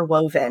so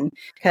interwoven,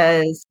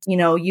 because,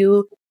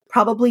 you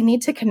probably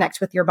need to connect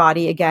with your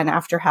body again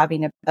after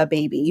having a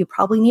baby. You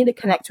probably need to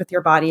connect with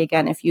your body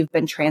again if you've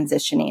been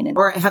transitioning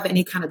or have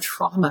any kind of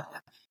trauma.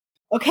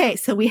 Okay,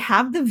 so we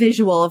have the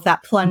visual of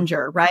that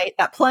plunger, right?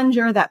 That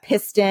plunger, that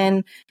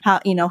piston,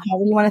 however you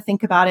want to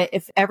think about it.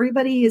 If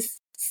everybody is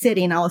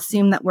sitting, I'll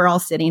assume that we're all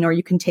sitting, or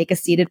you can take a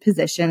seated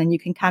position and you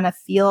can kind of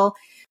feel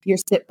your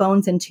sit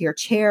bones into your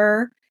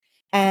chair.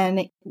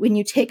 And when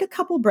you take a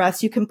couple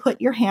breaths, you can put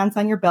your hands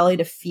on your belly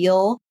to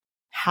feel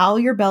how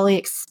your belly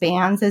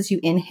expands as you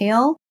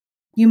inhale.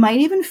 You might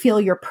even feel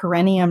your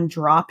perineum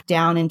drop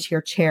down into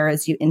your chair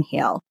as you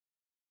inhale.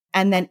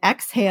 And then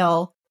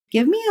exhale,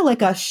 give me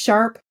like a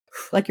sharp,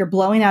 like you're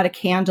blowing out a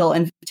candle,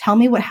 and tell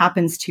me what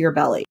happens to your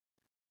belly.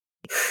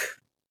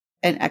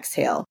 And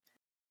exhale.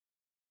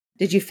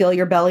 Did you feel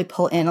your belly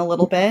pull in a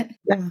little bit?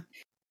 Yeah.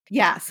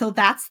 Yeah. So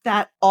that's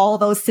all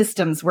those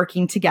systems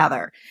working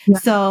together. Yeah.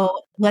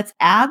 So let's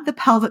add the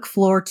pelvic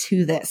floor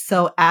to this.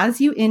 So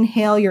as you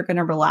inhale, you're going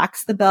to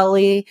relax the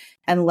belly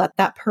and let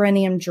that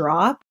perineum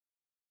drop.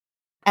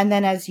 And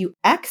then as you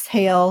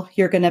exhale,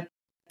 you're going to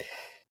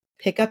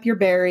pick up your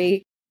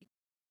berry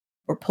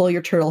or pull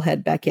your turtle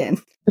head back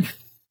in.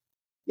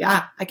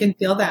 Yeah, I can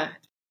feel that.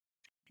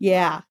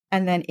 Yeah.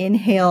 And then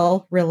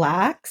inhale,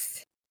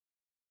 relax.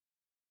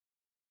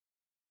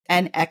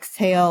 And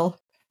exhale,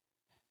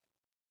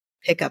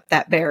 pick up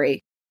that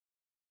berry.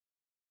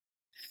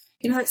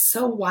 It's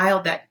so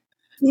wild that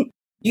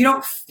you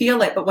don't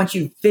feel it, but once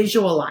you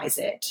visualize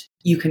it,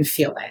 you can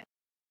feel it.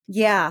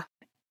 Yeah.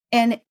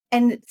 And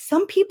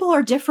some people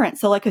are different.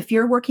 So like if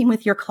you're working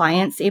with your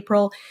clients,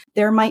 April,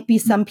 there might be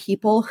some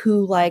people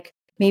who like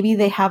maybe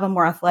they have a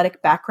more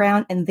athletic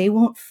background and they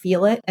won't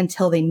feel it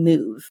until they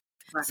move.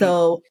 Right.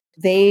 So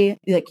they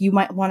like you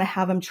might want to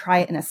have them try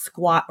it in a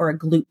squat or a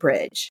glute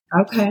bridge.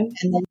 Okay.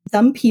 And then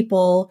some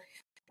people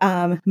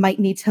might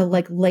need to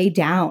like lay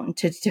down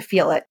to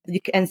feel it.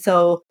 And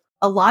so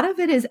a lot of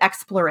it is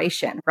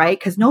exploration, right?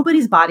 Because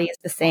nobody's body is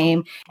the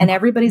same and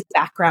everybody's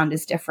background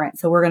is different.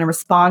 So we're going to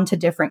respond to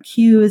different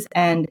cues,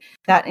 and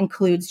that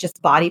includes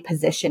just body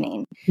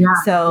positioning. Yeah.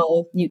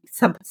 So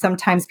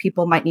sometimes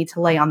people might need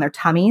to lay on their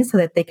tummy so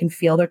that they can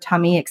feel their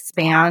tummy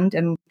expand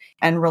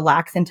and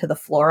relax into the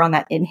floor on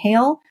that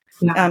inhale.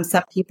 Yeah.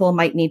 Some people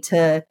might need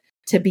to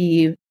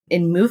be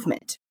in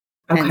movement.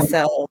 Okay. And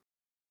so,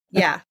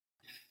 yeah.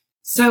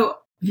 So,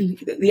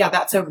 yeah,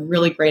 that's a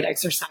really great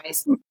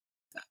exercise.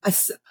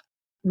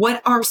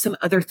 What are some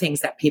other things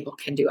that people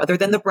can do other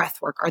than the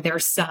breath work? Are there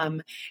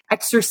some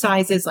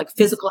exercises, like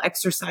physical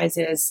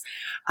exercises?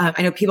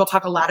 I know people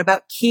talk a lot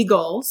about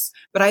Kegels,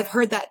 but I've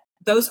heard that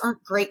those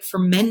aren't great for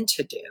men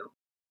to do.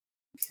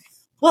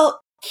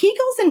 Well,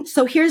 Kegels, and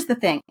so here's the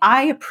thing.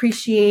 I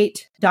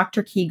appreciate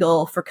Dr.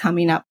 Kegel for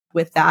coming up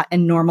with that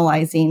and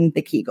normalizing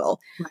the Kegel.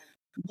 Right.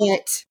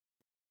 But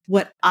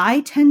what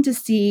I tend to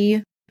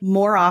see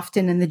more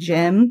often in the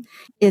gym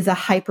is a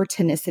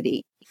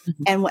hypertonicity.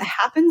 Mm-hmm. And what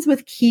happens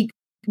with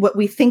what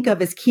we think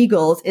of as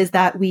Kegels is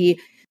that we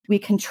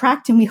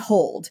contract and we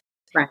hold,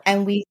 right.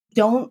 And we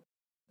don't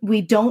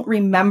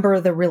remember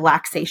the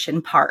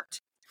relaxation part.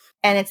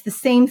 And it's the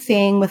same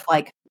thing with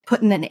like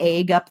putting an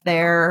egg up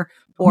there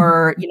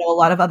or, a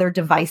lot of other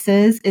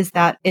devices, is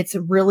that it's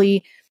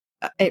really,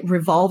 it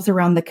revolves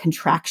around the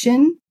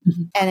contraction.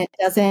 Mm-hmm. And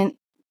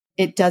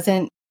it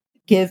doesn't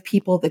give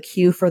people the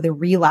cue for the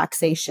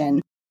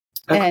relaxation.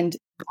 Okay. And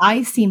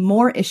I see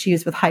more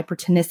issues with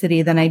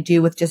hypertonicity than I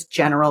do with just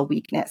general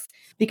weakness,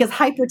 because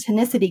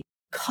hypertonicity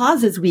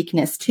causes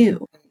weakness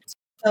too.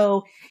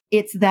 So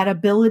it's that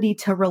ability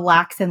to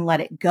relax and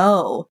let it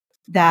go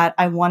that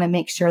I want to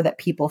make sure that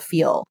people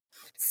feel.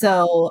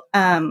 So,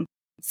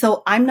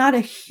 so I'm not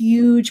a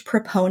huge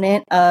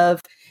proponent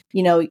of,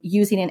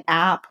 using an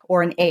app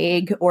or an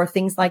egg or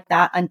things like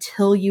that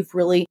until you've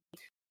really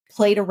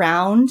played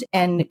around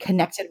and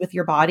connected with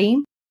your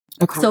body.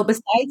 Okay. So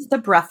besides the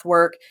breath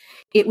work,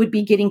 it would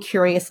be getting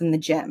curious in the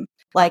gym.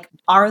 Like,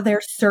 are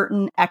there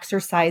certain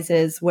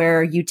exercises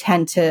where you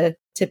tend to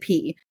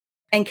pee?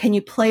 And can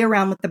you play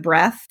around with the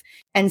breath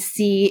and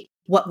see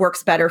what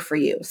works better for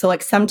you? So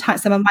like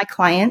sometimes some of my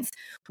clients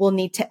will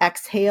need to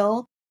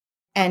exhale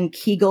and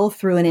Kegel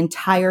through an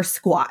entire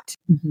squat,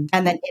 mm-hmm.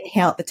 and then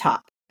inhale at the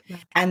top. Yeah.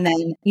 And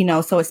then,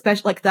 so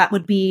especially like that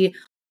would be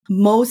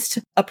most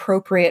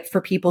appropriate for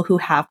people who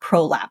have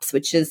prolapse,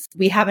 which is,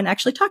 we haven't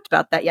actually talked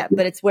about that yet,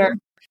 but it's where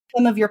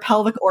some of your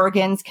pelvic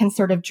organs can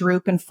sort of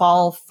droop and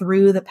fall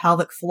through the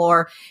pelvic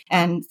floor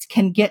and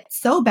can get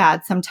so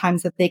bad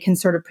sometimes that they can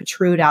sort of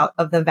protrude out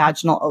of the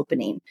vaginal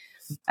opening.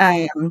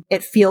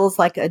 It feels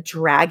like a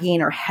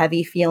dragging or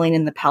heavy feeling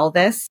in the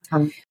pelvis.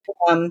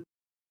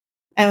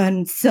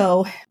 And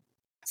so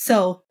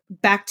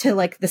back to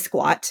like the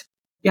squat.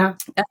 Yeah.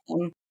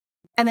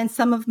 And then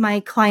some of my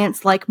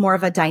clients like more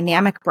of a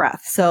dynamic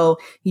breath. So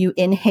you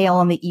inhale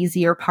on the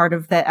easier part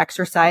of the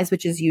exercise,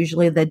 which is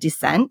usually the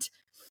descent.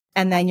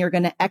 And then you're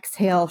going to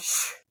exhale,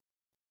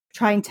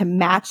 trying to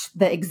match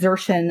the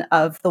exertion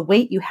of the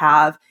weight you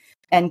have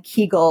and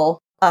Kegel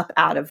up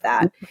out of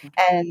that.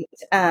 Mm-hmm.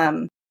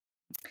 And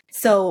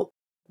so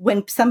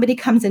when somebody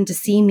comes in to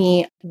see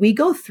me, we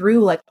go through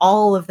like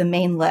all of the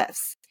main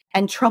lifts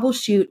and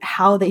troubleshoot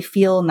how they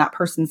feel in that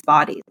person's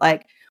body.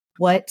 Like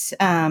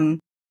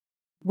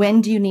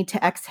when do you need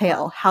to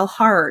exhale? How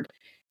hard?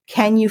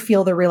 Can you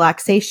feel the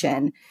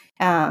relaxation?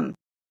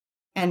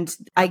 And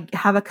I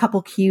have a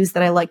couple cues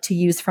that I like to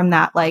use from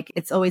that. Like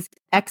it's always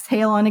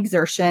exhale on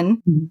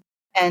exertion, mm-hmm.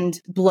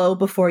 and blow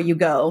before you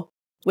go,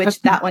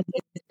 which that one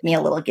gives me a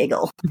little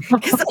giggle. I'm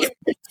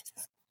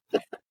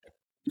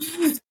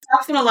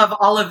going to love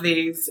all of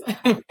these.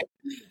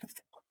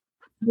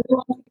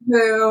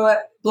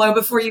 Blow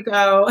before you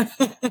go.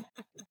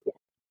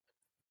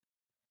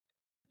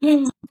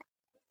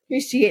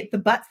 Appreciate the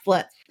butt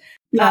flip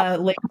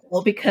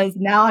label, because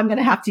now I'm going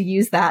to have to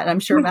use that, and I'm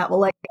sure Matt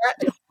will like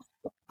that.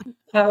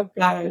 Oh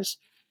gosh.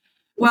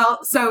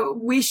 Well, so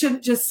we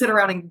shouldn't just sit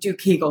around and do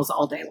Kegels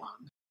all day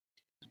long.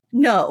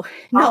 No.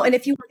 And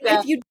if you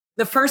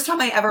the first time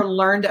I ever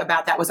learned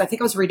about that was, I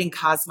think I was reading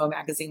Cosmo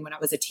magazine when I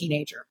was a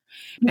teenager.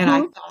 And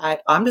I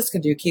thought, I'm just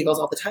going to do Kegels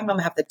all the time. I'm going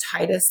to have the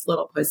tightest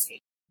little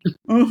pussy.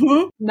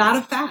 Not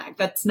a fact.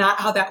 That's not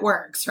how that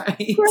works,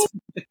 right?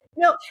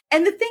 No.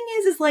 And the thing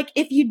is like,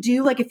 if you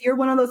do, like, if you're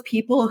one of those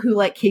people who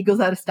like Kegels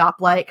at a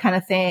stoplight kind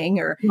of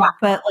thing,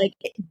 but like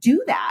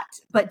do that,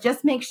 but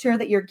just make sure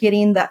that you're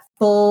getting that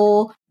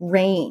full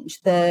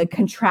range, the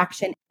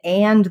contraction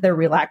and the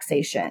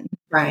relaxation.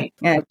 Right.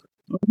 And,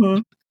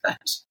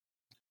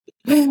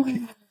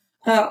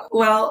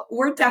 well,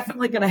 we're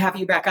definitely going to have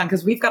you back on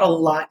because we've got a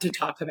lot to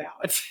talk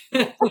about.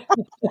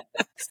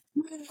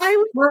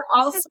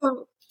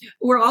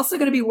 We're also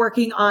going to be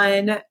working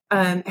on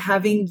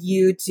having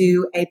you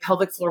do a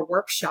pelvic floor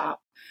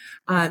workshop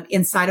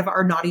inside of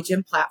our Naughty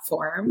Gym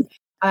platform.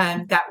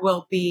 That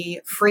will be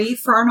free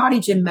for our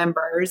Naughty Gym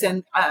members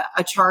and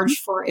a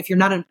charge for if you're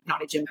not a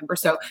Naughty Gym member.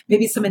 So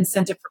maybe some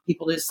incentive for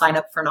people to sign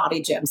up for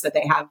Naughty Gym so that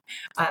they have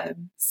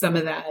some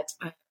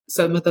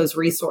of those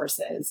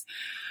resources.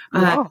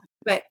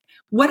 But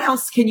what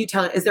else can you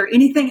tell? Is there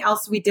anything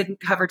else we didn't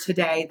cover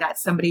today that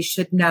somebody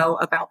should know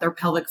about their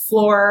pelvic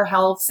floor,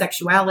 health,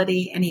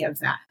 sexuality, any of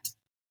that?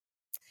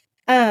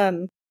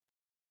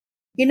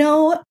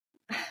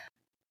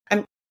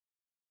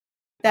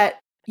 That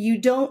you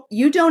don't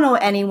owe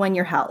anyone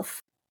your health.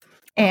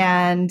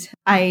 And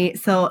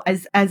as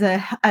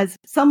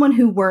someone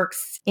who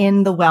works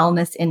in the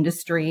wellness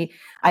industry,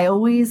 I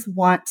always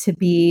want to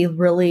be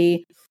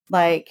really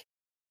like,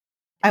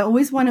 I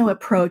always want to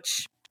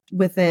approach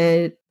with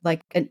an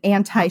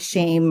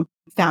anti-shame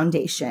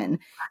foundation.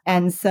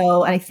 And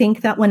so I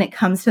think that when it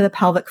comes to the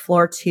pelvic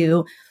floor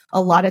too,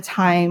 a lot of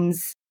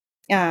times,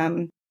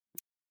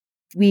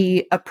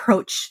 we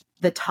approach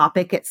the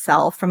topic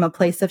itself from a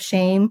place of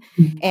shame.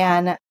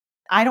 And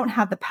I don't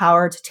have the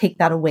power to take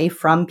that away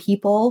from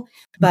people,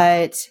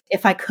 but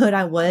if I could,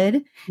 I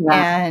would.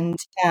 And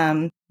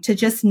to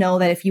just know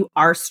that if you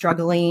are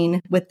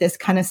struggling with this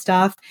kind of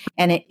stuff,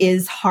 and it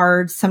is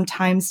hard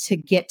sometimes to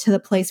get to the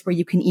place where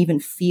you can even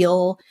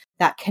feel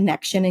that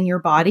connection in your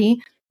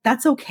body,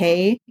 that's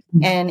okay.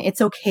 And it's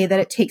okay that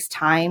it takes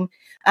time.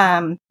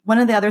 One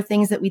of the other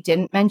things that we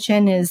didn't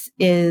mention is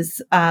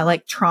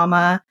like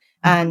trauma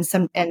and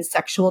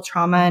sexual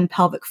trauma and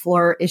pelvic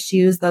floor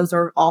issues. Those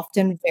are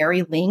often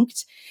very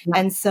linked.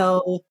 And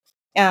so,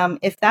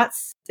 if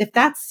that's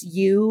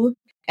you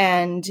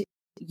and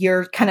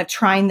you're kind of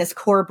trying this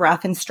core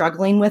breath and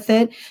struggling with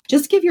it,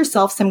 just give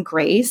yourself some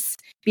grace,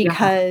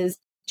 because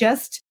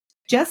just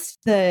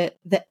the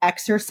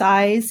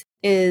exercise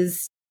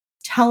is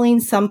telling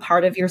some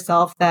part of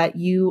yourself that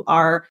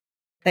you're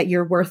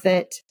worth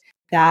it,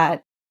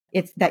 that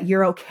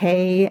you're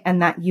okay,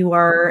 and that you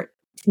are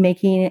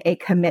making a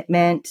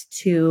commitment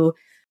to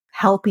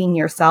helping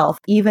yourself,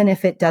 even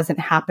if it doesn't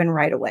happen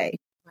right away.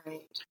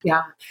 Right.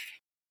 Yeah.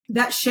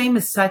 That shame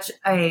is such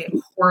a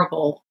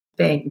horrible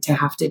thing to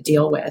have to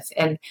deal with.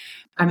 And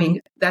I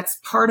mean, that's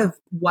part of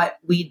what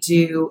we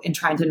do in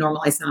trying to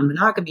normalize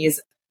non-monogamy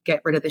is get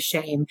rid of the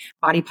shame,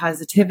 body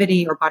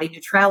positivity or body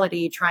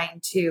neutrality,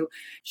 trying to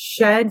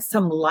shed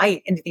some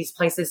light into these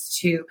places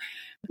to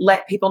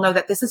let people know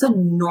that this is a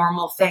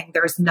normal thing.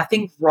 There's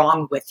nothing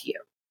wrong with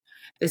you.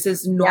 This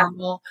is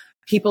normal.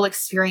 People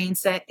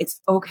experience it.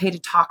 It's okay to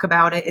talk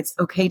about it. It's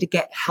okay to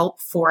get help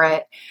for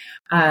it.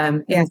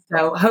 And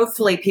so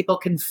hopefully people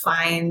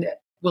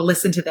will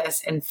listen to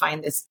this and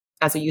find this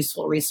as a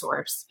useful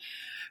resource.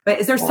 But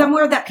is there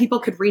somewhere that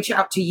people could reach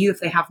out to you if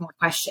they have more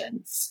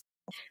questions?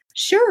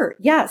 Sure.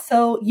 Yeah.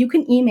 So you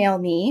can email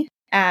me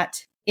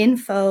at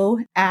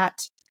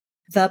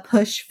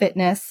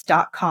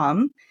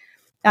info@thepushfitness.com.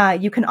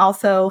 You can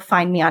also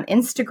find me on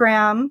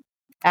Instagram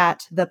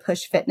at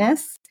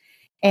thepushfitness.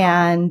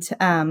 And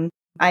I'm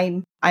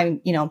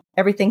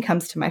everything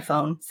comes to my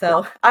phone.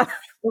 So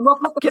we'll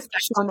put the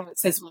show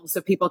notes as well,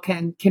 so people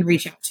can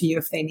reach out to you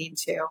if they need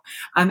to.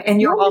 And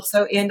you're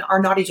also in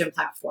our Naughty Gym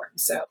platform.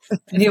 So feel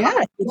free to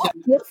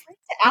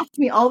ask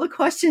me all the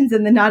questions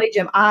in the Naughty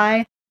Gym.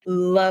 I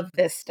love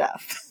this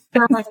stuff.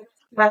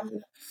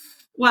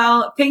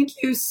 Well,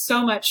 thank you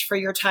so much for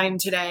your time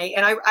today.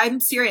 And I'm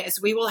serious.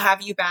 We will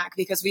have you back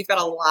because we've got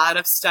a lot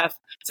of stuff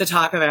to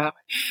talk about.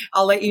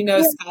 I'll let you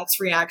know Scott's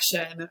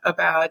reaction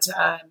about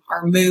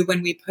our moo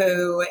when we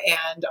poo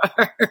and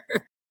our...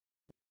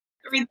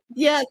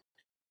 Yes.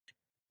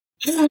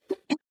 Okay.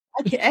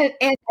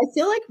 And I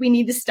feel like we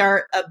need to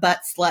start a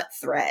butt slut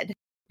thread.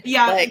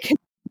 Yeah. Like, can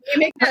we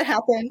make that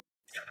happen?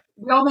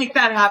 We'll make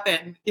that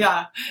happen.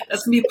 Yeah.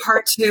 That's going to be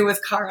part 2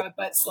 with Cara,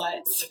 butt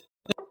sluts.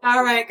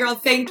 All right, girl.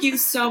 Thank you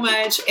so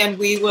much. And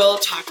we will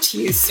talk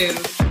to you soon.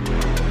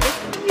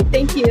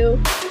 Thank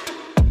you.